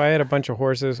 If I had a bunch of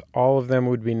horses, all of them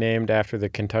would be named after the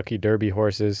Kentucky Derby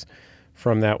horses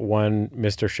from that one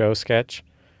Mr. Show sketch.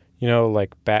 You know,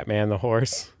 like Batman the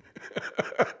horse.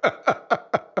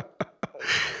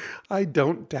 I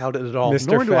don't doubt it at all.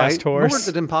 Mr. Fast Horse. Nor is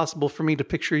it impossible for me to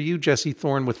picture you, Jesse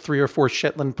Thorne, with 3 or 4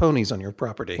 Shetland ponies on your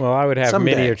property. Well, I would have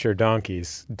someday. miniature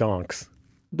donks.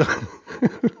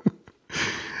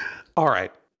 All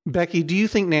right. Becky, do you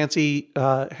think Nancy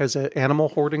has an animal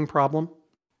hoarding problem?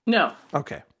 No.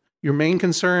 Okay. Your main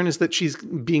concern is that she's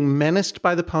being menaced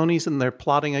by the ponies and they're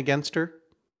plotting against her?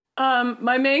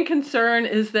 My main concern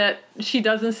is that she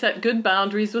doesn't set good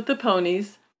boundaries with the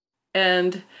ponies.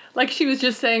 And like she was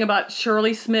just saying about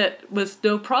Shirley Smith was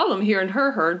no problem here in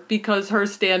her herd because her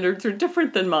standards are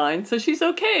different than mine. So she's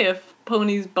okay if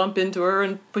ponies bump into her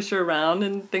and push her around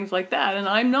and things like that. And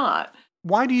I'm not.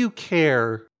 Why do you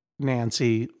care,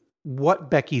 Nancy, what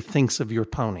Becky thinks of your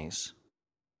ponies?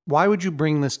 Why would you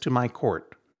bring this to my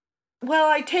court? Well,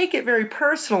 I take it very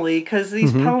personally because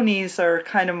these ponies are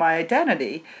kind of my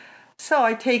identity. So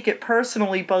I take it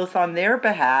personally both on their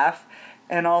behalf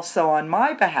and also on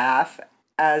my behalf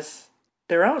as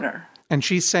their owner. And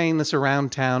she's saying this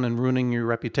around town and ruining your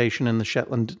reputation in the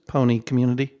Shetland pony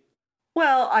community?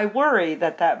 Well, I worry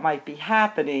that might be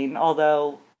happening,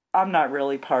 although I'm not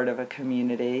really part of a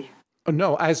community. Oh,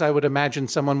 no, as I would imagine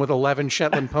someone with 11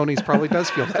 Shetland ponies probably does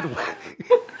feel that way.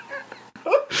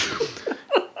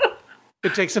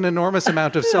 It takes an enormous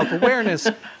amount of self-awareness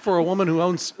for a woman who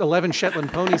owns 11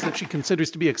 Shetland ponies that she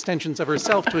considers to be extensions of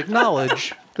herself to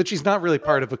acknowledge that she's not really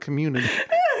part of a community.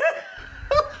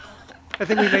 I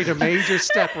think we made a major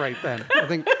step right then.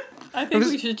 I think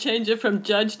we should change it from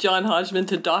Judge John Hodgman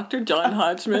to Dr. John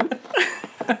Hodgman.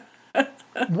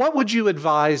 What would you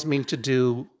advise me to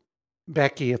do,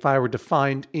 Becky, if I were to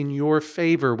find in your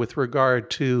favor with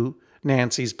regard to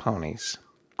Nancy's ponies?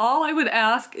 All I would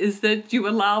ask is that you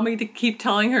allow me to keep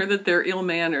telling her that they're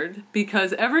ill-mannered,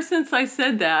 because ever since I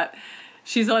said that,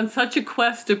 she's on such a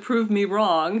quest to prove me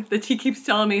wrong that she keeps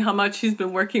telling me how much she's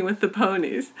been working with the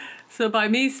ponies. So by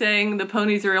me saying the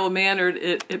ponies are ill-mannered,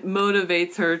 it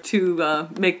motivates her to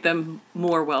make them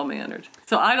more well-mannered.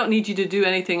 So I don't need you to do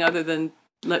anything other than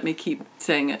let me keep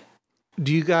saying it.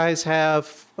 Do you guys have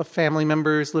family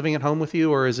members living at home with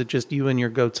you, or is it just you and your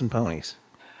goats and ponies?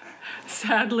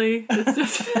 Sadly, it's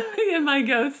just me and my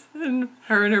goats and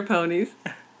her and her ponies.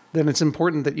 Then it's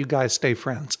important that you guys stay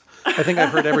friends. I think I've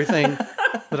heard everything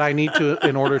that I need to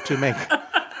in order to make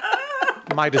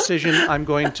my decision. I'm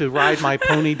going to ride my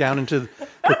pony down into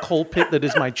the coal pit that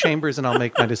is my chambers, and I'll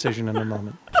make my decision in a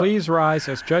moment. Please rise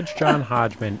as Judge John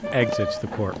Hodgman exits the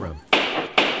courtroom.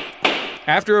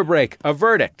 After a break, a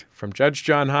verdict from Judge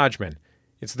John Hodgman.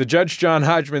 It's the Judge John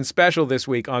Hodgman special this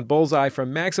week on Bullseye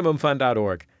from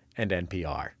MaximumFun.org and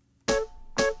NPR.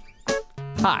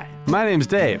 Hi, my name's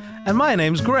Dave. And my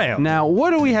name's Graham. Now,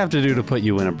 what do we have to do to put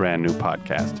you in a brand new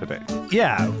podcast today?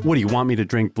 Yeah. What, do you want me to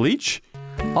drink bleach?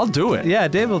 I'll do it. Yeah,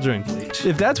 Dave will drink bleach.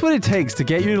 If that's what it takes to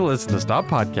get you to listen to Stop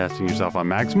Podcasting Yourself on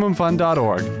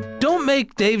MaximumFun.org. Don't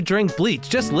make Dave drink bleach.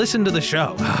 Just listen to the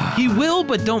show. He will,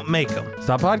 but don't make him.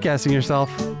 Stop podcasting yourself.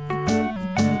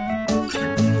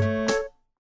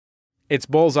 It's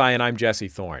Bullseye, and I'm Jesse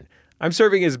Thorne. I'm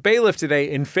serving as bailiff today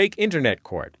in fake internet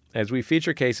court as we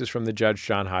feature cases from the Judge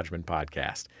John Hodgman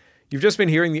podcast. You've just been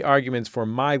hearing the arguments for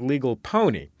My Legal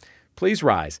Pony. Please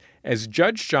rise as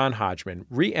Judge John Hodgman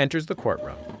re-enters the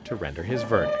courtroom to render his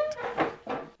verdict.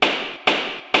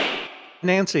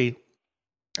 Nancy,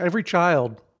 every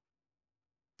child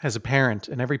has a parent,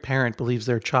 and every parent believes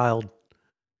their child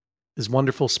is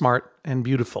wonderful, smart, and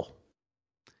beautiful.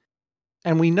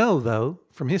 And we know, though,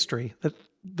 from history, that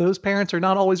those parents are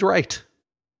not always right.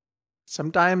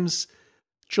 Sometimes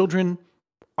children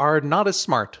are not as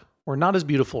smart, or not as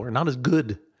beautiful, or not as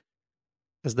good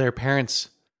as their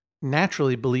parents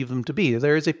naturally believe them to be.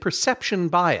 There is a perception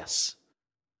bias.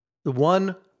 The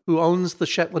one who owns the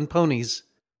Shetland ponies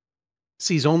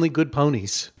sees only good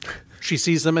ponies. She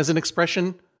sees them as an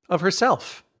expression of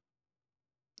herself.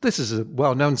 This is a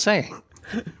well-known saying.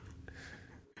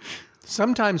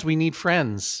 Sometimes we need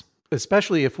friends,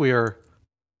 especially if we are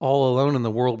all alone in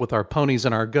the world with our ponies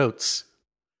and our goats,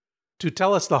 to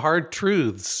tell us the hard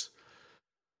truths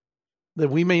that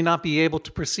we may not be able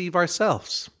to perceive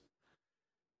ourselves.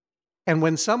 And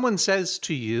when someone says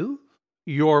to you,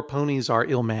 your ponies are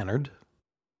ill-mannered,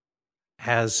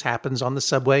 as happens on the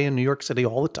subway in New York City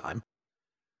all the time,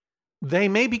 they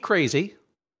may be crazy,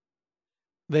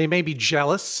 they may be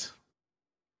jealous,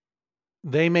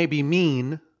 they may be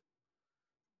mean,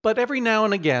 but every now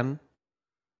and again,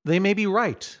 they may be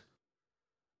right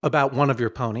about one of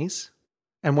your ponies.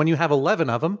 And when you have 11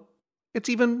 of them, it's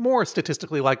even more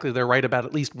statistically likely they're right about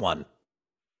at least one.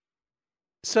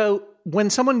 So when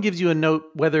someone gives you a note,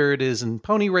 whether it is in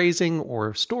pony raising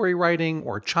or story writing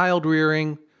or child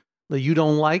rearing that you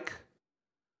don't like,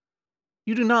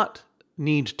 you do not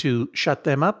need to shut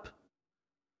them up.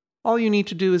 All you need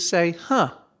to do is say,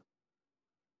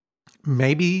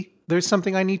 maybe there's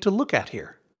something I need to look at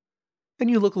here. And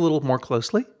you look a little more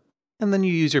closely, and then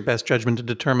you use your best judgment to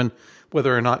determine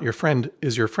whether or not your friend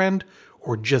is your friend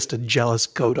or just a jealous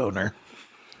goat owner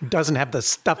who doesn't have the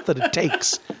stuff that it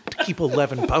takes to keep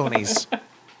 11 ponies.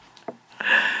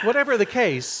 Whatever the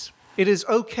case, it is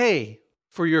okay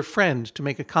for your friend to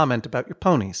make a comment about your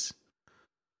ponies.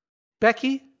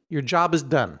 Becky, your job is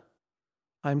done.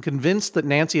 I'm convinced that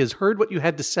Nancy has heard what you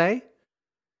had to say.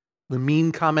 The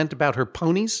mean comment about her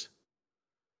ponies.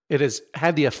 It has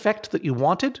had the effect that you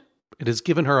wanted. It has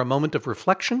given her a moment of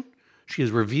reflection. She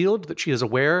has revealed that she is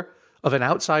aware of an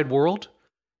outside world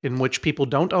in which people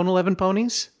don't own 11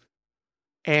 ponies.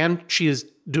 And she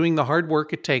is doing the hard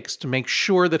work it takes to make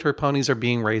sure that her ponies are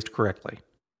being raised correctly.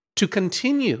 To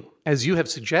continue, as you have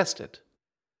suggested,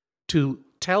 to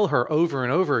tell her over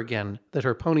and over again that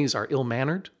her ponies are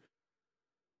ill-mannered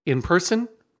in person,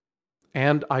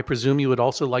 and I presume you would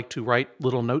also like to write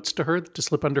little notes to her to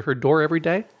slip under her door every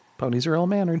day. Ponies are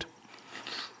ill-mannered.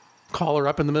 Call her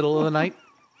up in the middle of the night.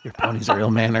 Your ponies are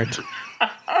ill-mannered.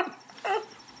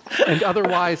 And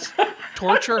otherwise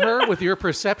torture her with your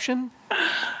perception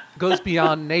goes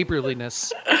beyond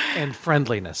neighborliness and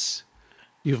friendliness.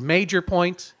 You've made your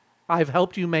point. I've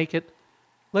helped you make it.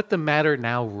 Let the matter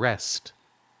now rest.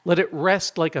 Let it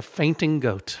rest like a fainting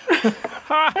goat.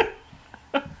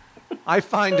 I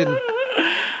find in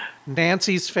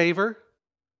Nancy's favor,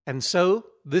 and so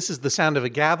this is the sound of a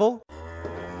gavel.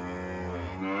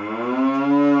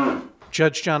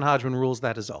 Judge John Hodgman rules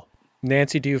that is all.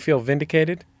 Nancy, do you feel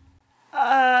vindicated?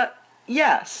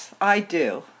 Yes, I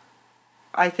do.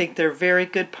 I think they're very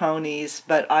good ponies,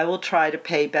 but I will try to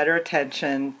pay better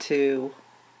attention to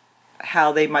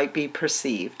how they might be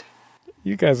perceived.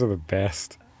 You guys are the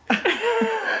best.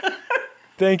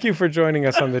 Thank you for joining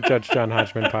us on the Judge John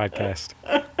Hodgman podcast.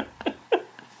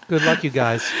 Good luck, you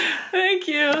guys. Thank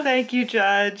you. Thank you,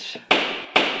 Judge.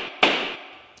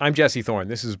 I'm Jesse Thorne.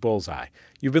 This is Bullseye.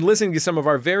 You've been listening to some of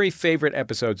our very favorite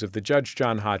episodes of the Judge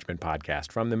John Hodgman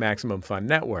podcast from the Maximum Fun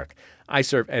Network. I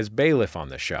serve as bailiff on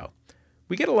the show.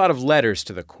 We get a lot of letters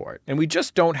to the court, and we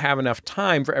just don't have enough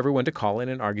time for everyone to call in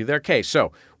and argue their case.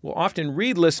 So we'll often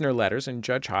read listener letters, and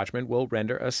Judge Hodgman will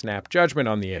render a snap judgment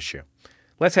on the issue.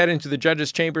 Let's head into the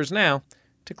judge's chambers now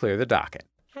to clear the docket.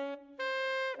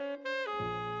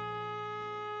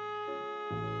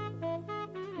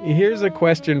 Here's a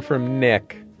question from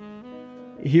Nick.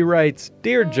 He writes,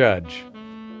 Dear Judge,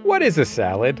 what is a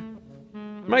salad?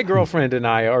 My girlfriend and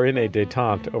I are in a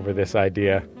détente over this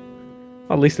idea.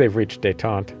 Well, at least they've reached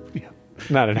détente. Yeah.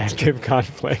 It's not an active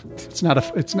conflict. It's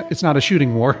not a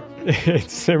shooting war.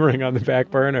 It's simmering on the back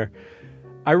burner.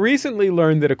 I recently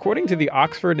learned that according to the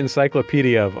Oxford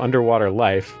Encyclopedia of Underwater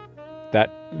Life,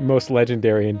 that most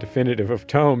legendary and definitive of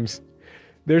tomes,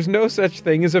 there's no such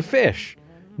thing as a fish.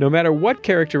 No matter what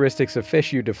characteristics of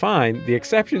fish you define, the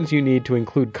exceptions you need to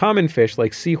include common fish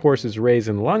like seahorses, rays,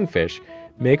 and lungfish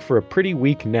make for a pretty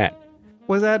weak net.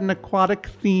 Was that an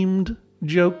aquatic-themed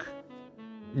joke?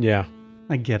 Yeah.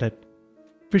 I get it.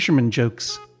 Fisherman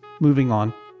jokes. Moving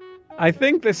on. I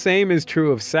think the same is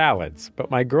true of salads,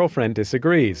 but my girlfriend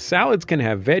disagrees. Salads can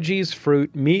have veggies,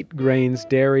 fruit, meat, grains,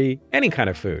 dairy, any kind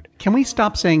of food. Can we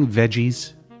stop saying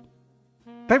veggies?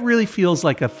 That really feels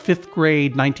like a 5th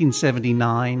grade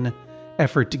 1979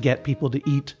 effort to get people to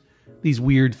eat these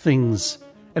weird things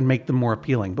and make them more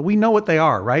appealing. But we know what they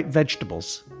are, right?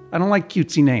 Vegetables. I don't like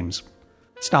cutesy names.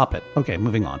 Stop it. Okay,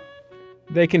 moving on.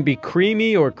 They can be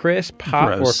creamy or crisp,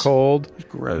 hot Gross. or cold.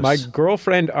 Gross. My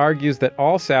girlfriend argues that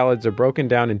all salads are broken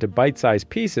down into bite-sized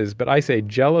pieces, but I say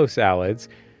Jell-O salads,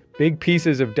 big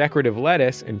pieces of decorative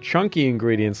lettuce, and chunky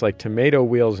ingredients like tomato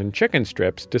wheels and chicken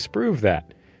strips disprove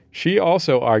that. She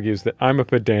also argues that I'm a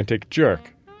pedantic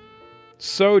jerk.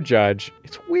 So, Judge,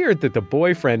 it's weird that the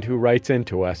boyfriend who writes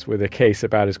into us with a case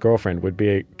about his girlfriend would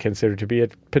be considered to be a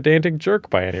pedantic jerk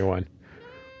by anyone.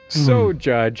 So,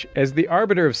 Judge, as the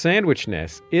arbiter of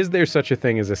sandwichness, is there such a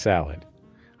thing as a salad?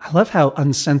 I love how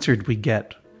uncensored we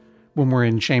get when we're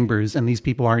in chambers and these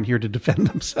people aren't here to defend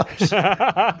themselves.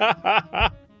 Yeah,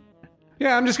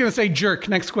 I'm just going to say jerk.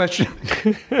 Next question.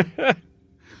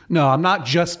 No, I'm not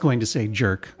just going to say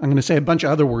jerk. I'm going to say a bunch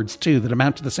of other words, too, that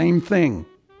amount to the same thing.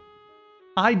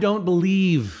 I don't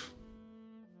believe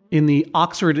in the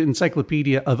Oxford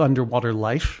Encyclopedia of Underwater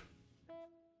Life.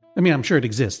 I mean, I'm sure it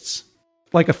exists.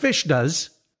 Like a fish does.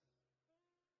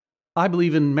 I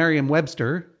believe in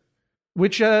Merriam-Webster,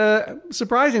 which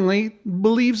surprisingly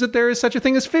believes that there is such a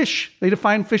thing as fish. They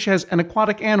define fish as an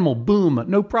aquatic animal. Boom,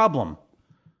 no problem.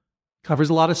 Covers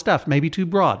a lot of stuff, maybe too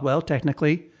broad. Well,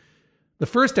 technically, the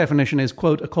first definition is,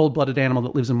 quote, a cold-blooded animal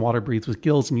that lives in water, breathes with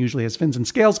gills, and usually has fins and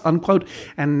scales, unquote.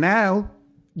 And now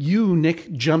you,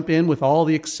 Nick, jump in with all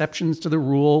the exceptions to the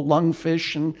rule,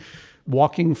 lungfish and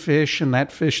walking fish and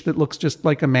that fish that looks just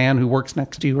like a man who works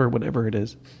next to you or whatever it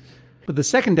is. But the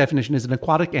second definition is an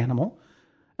aquatic animal.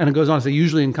 And it goes on to say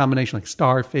usually in combination like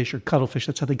starfish or cuttlefish.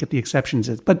 That's how they get the exceptions.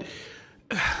 But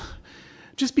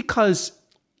just because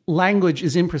language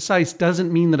is imprecise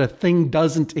doesn't mean that a thing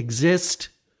doesn't exist.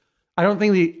 I don't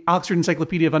think the Oxford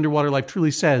Encyclopedia of Underwater Life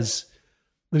truly says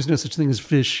there's no such thing as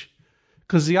fish.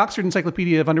 Because the Oxford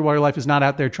Encyclopedia of Underwater Life is not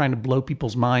out there trying to blow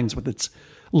people's minds with its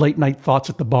late night thoughts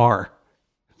at the bar.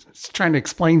 It's trying to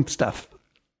explain stuff.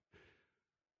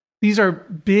 These are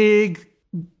big,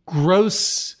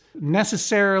 gross,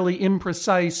 necessarily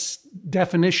imprecise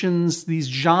definitions. These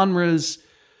genres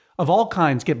of all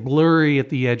kinds get blurry at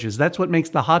the edges. That's what makes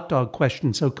the hot dog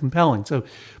question so compelling. So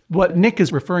what Nick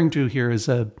is referring to here is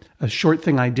a short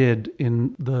thing I did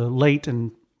in the late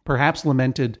and perhaps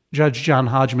lamented Judge John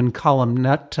Hodgman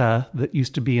columnette that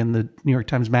used to be in the New York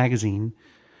Times Magazine,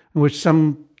 in which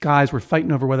some guys were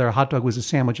fighting over whether a hot dog was a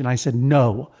sandwich. And I said,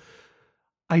 no.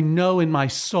 I know in my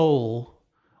soul,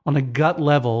 on a gut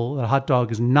level, that a hot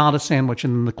dog is not a sandwich.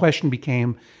 And then the question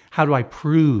became, how do I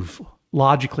prove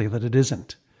logically that it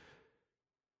isn't?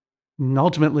 And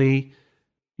ultimately,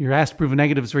 you're asked to prove a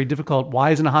negative. It's very difficult.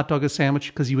 Why isn't a hot dog a sandwich?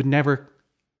 Because you would never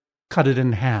cut it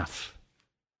in half.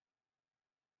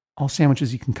 All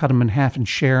sandwiches, you can cut them in half and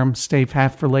share them, save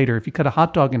half for later. If you cut a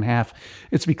hot dog in half,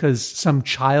 it's because some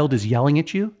child is yelling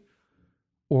at you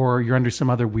or you're under some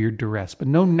other weird duress. But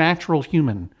no natural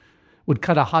human would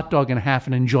cut a hot dog in half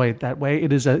and enjoy it that way.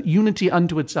 It is a unity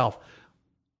unto itself.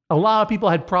 A lot of people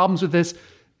had problems with this,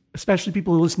 especially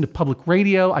people who listen to public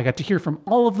radio. I got to hear from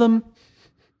all of them.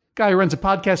 Guy who runs a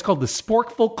podcast called The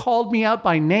Sporkful called me out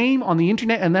by name on the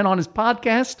internet and then on his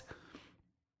podcast.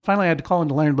 Finally, I had to call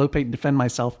into Leonard Lopate and defend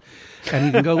myself. And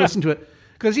you can go listen to it.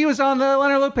 Because he was on the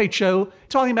Leonard Lopate show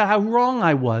talking about how wrong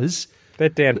I was.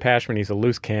 That Dan Pashman, he's a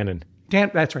loose cannon.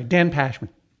 That's right, Dan Pashman.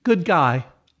 Good guy.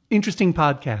 Interesting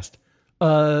podcast.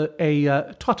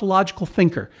 A tautological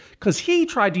thinker. Because he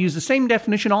tried to use the same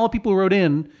definition all the people who wrote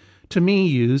in to me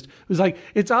used. It was like,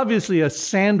 it's obviously a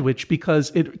sandwich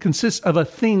because it consists of a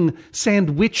thing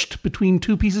sandwiched between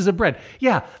two pieces of bread.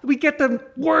 Yeah, we get the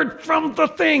word from the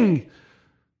thing.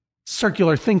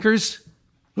 Circular thinkers.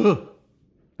 Ugh.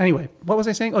 Anyway, what was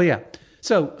I saying? Oh, yeah.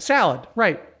 So, salad,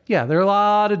 right. Yeah, there are a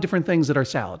lot of different things that are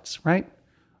salads, right?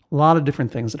 A lot of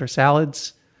different things that are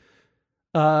salads.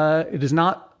 It is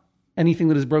not anything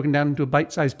that is broken down into a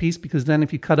bite-sized piece, because then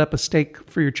if you cut up a steak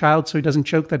for your child so he doesn't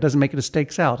choke, that doesn't make it a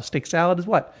steak salad. A steak salad is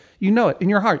what? You know it in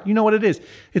your heart. You know what it is.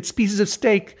 It's pieces of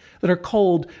steak that are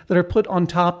cold, that are put on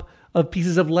top of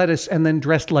pieces of lettuce and then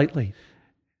dressed lightly.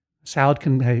 Salad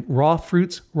can have raw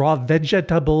fruits, raw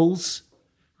vegetables,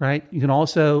 right? You can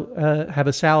also have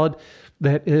a salad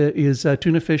that is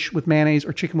tuna fish with mayonnaise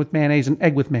or chicken with mayonnaise and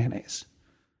egg with mayonnaise.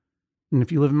 And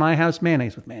if you live in my house,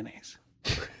 mayonnaise with mayonnaise.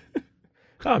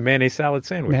 Oh, mayonnaise salad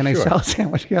sandwich. Mayonnaise salad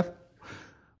sandwich, yeah.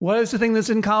 What is the thing that's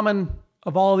in common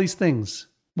of all these things?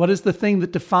 What is the thing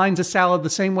that defines a salad the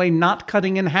same way not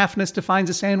cutting in halfness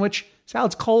defines a sandwich?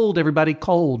 Salad's cold, everybody,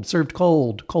 cold, served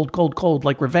cold, cold, cold, cold,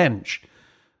 like revenge.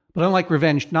 But unlike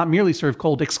revenge, not merely served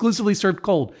cold, exclusively served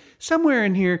cold. Somewhere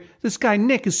in here, this guy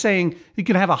Nick is saying you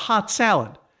can have a hot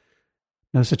salad.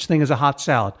 No such thing as a hot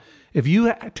salad. If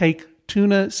you take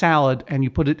tuna salad and you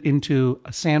put it into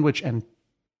a sandwich and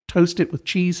toast it with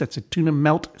cheese, that's a tuna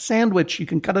melt sandwich. You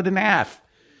can cut it in half.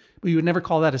 But you would never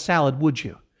call that a salad, would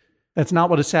you? That's not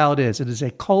what a salad is. It is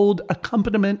a cold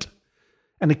accompaniment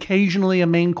and occasionally a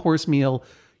main course meal,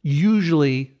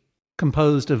 usually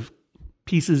composed of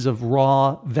pieces of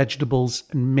raw vegetables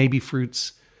and maybe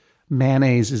fruits.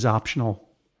 Mayonnaise is optional.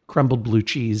 Crumbled blue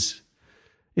cheese,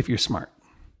 if you're smart.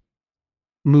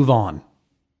 Move on.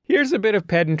 Here's a bit of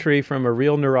pedantry from a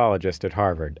real neurologist at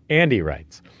Harvard. Andy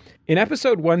writes, in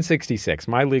episode 166,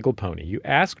 My Legal Pony, you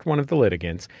asked one of the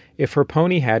litigants if her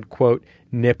pony had, quote,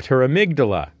 nipped her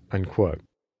amygdala, unquote.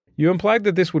 You implied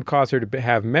that this would cause her to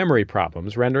have memory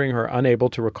problems, rendering her unable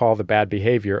to recall the bad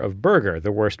behavior of Burger,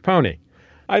 the worst pony.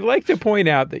 I'd like to point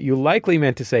out that you likely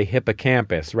meant to say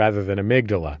hippocampus rather than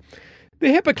amygdala.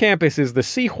 The hippocampus is the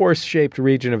seahorse-shaped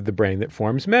region of the brain that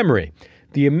forms memory.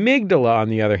 The amygdala, on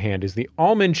the other hand, is the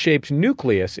almond-shaped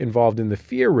nucleus involved in the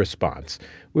fear response,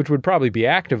 which would probably be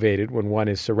activated when one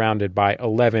is surrounded by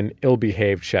 11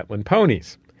 ill-behaved Shetland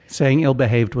ponies. Saying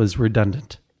ill-behaved was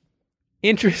redundant.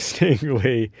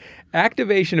 Interestingly,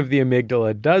 activation of the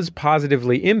amygdala does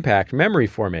positively impact memory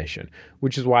formation,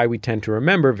 which is why we tend to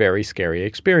remember very scary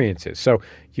experiences. So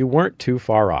you weren't too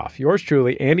far off. Yours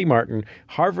truly, Andy Martin,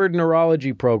 Harvard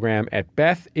Neurology Program at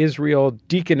Beth Israel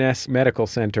Deaconess Medical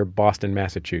Center, Boston,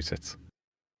 Massachusetts.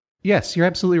 Yes, you're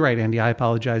absolutely right, Andy. I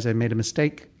apologize. I made a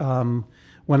mistake.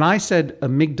 When I said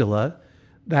amygdala,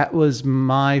 that was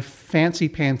my fancy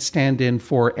pants stand-in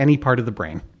for any part of the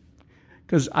brain.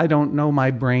 Because I don't know my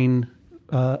brain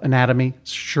anatomy,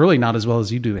 surely not as well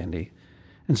as you do, Andy.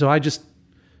 And so I just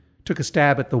took a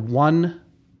stab at the one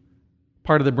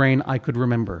part of the brain I could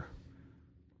remember.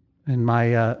 And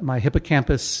my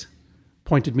hippocampus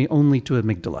pointed me only to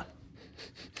amygdala.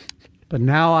 But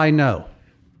now I know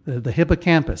the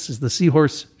hippocampus is the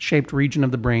seahorse-shaped region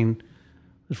of the brain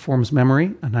that forms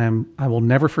memory, and I will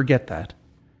never forget that.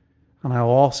 And I will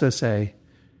also say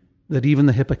that even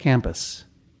the hippocampus,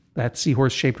 that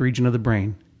seahorse-shaped region of the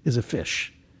brain, is a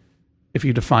fish, if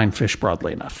you define fish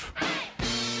broadly enough.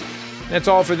 That's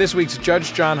all for this week's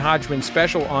Judge John Hodgman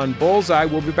special on Bullseye.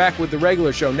 We'll be back with the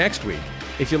regular show next week.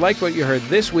 If you liked what you heard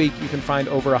this week, you can find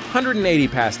over 180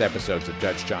 past episodes of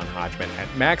Judge John Hodgman at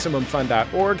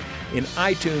MaximumFun.org, in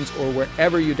iTunes, or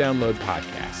wherever you download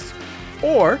podcasts.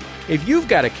 Or, if you've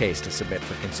got a case to submit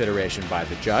for consideration by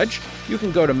the judge, you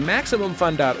can go to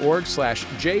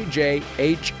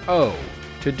MaximumFun.org/JJHO.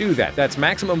 To do that, that's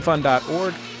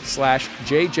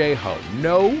MaximumFun.org/JJHO.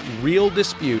 No real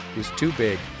dispute is too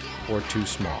big or too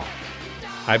small.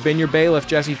 I've been your bailiff,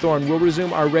 Jesse Thorne. We'll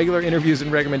resume our regular interviews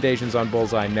and recommendations on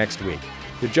Bullseye next week.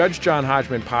 The Judge John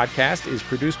Hodgman podcast is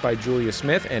produced by Julia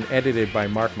Smith and edited by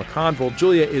Mark McConville.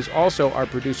 Julia is also our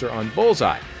producer on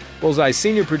Bullseye. Bullseye's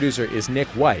senior producer is Nick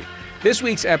White. This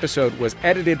week's episode was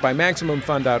edited by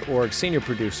MaximumFun.org senior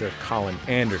producer Colin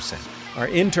Anderson. Our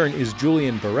intern is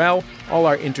Julian Burrell. All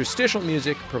our interstitial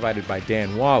music provided by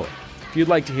Dan Wally. If you'd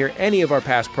like to hear any of our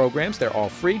past programs, they're all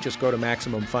free. Just go to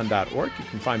MaximumFun.org. You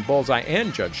can find Bullseye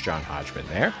and Judge John Hodgman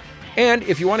there. And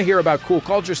if you want to hear about cool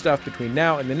culture stuff between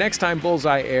now and the next time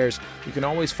Bullseye airs, you can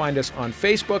always find us on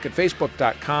Facebook at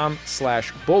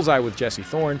facebook.com/Bullseye with Jesse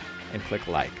Thorne and click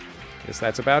like. I guess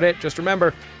that's about it. Just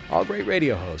remember, all great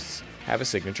radio hosts have a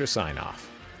signature sign-off.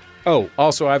 Oh,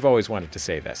 also, I've always wanted to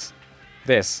say this.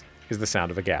 This is the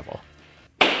sound of a gavel.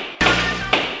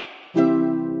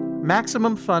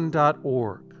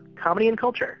 MaximumFun.org. Comedy and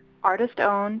culture. Artist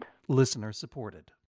owned. Listener supported.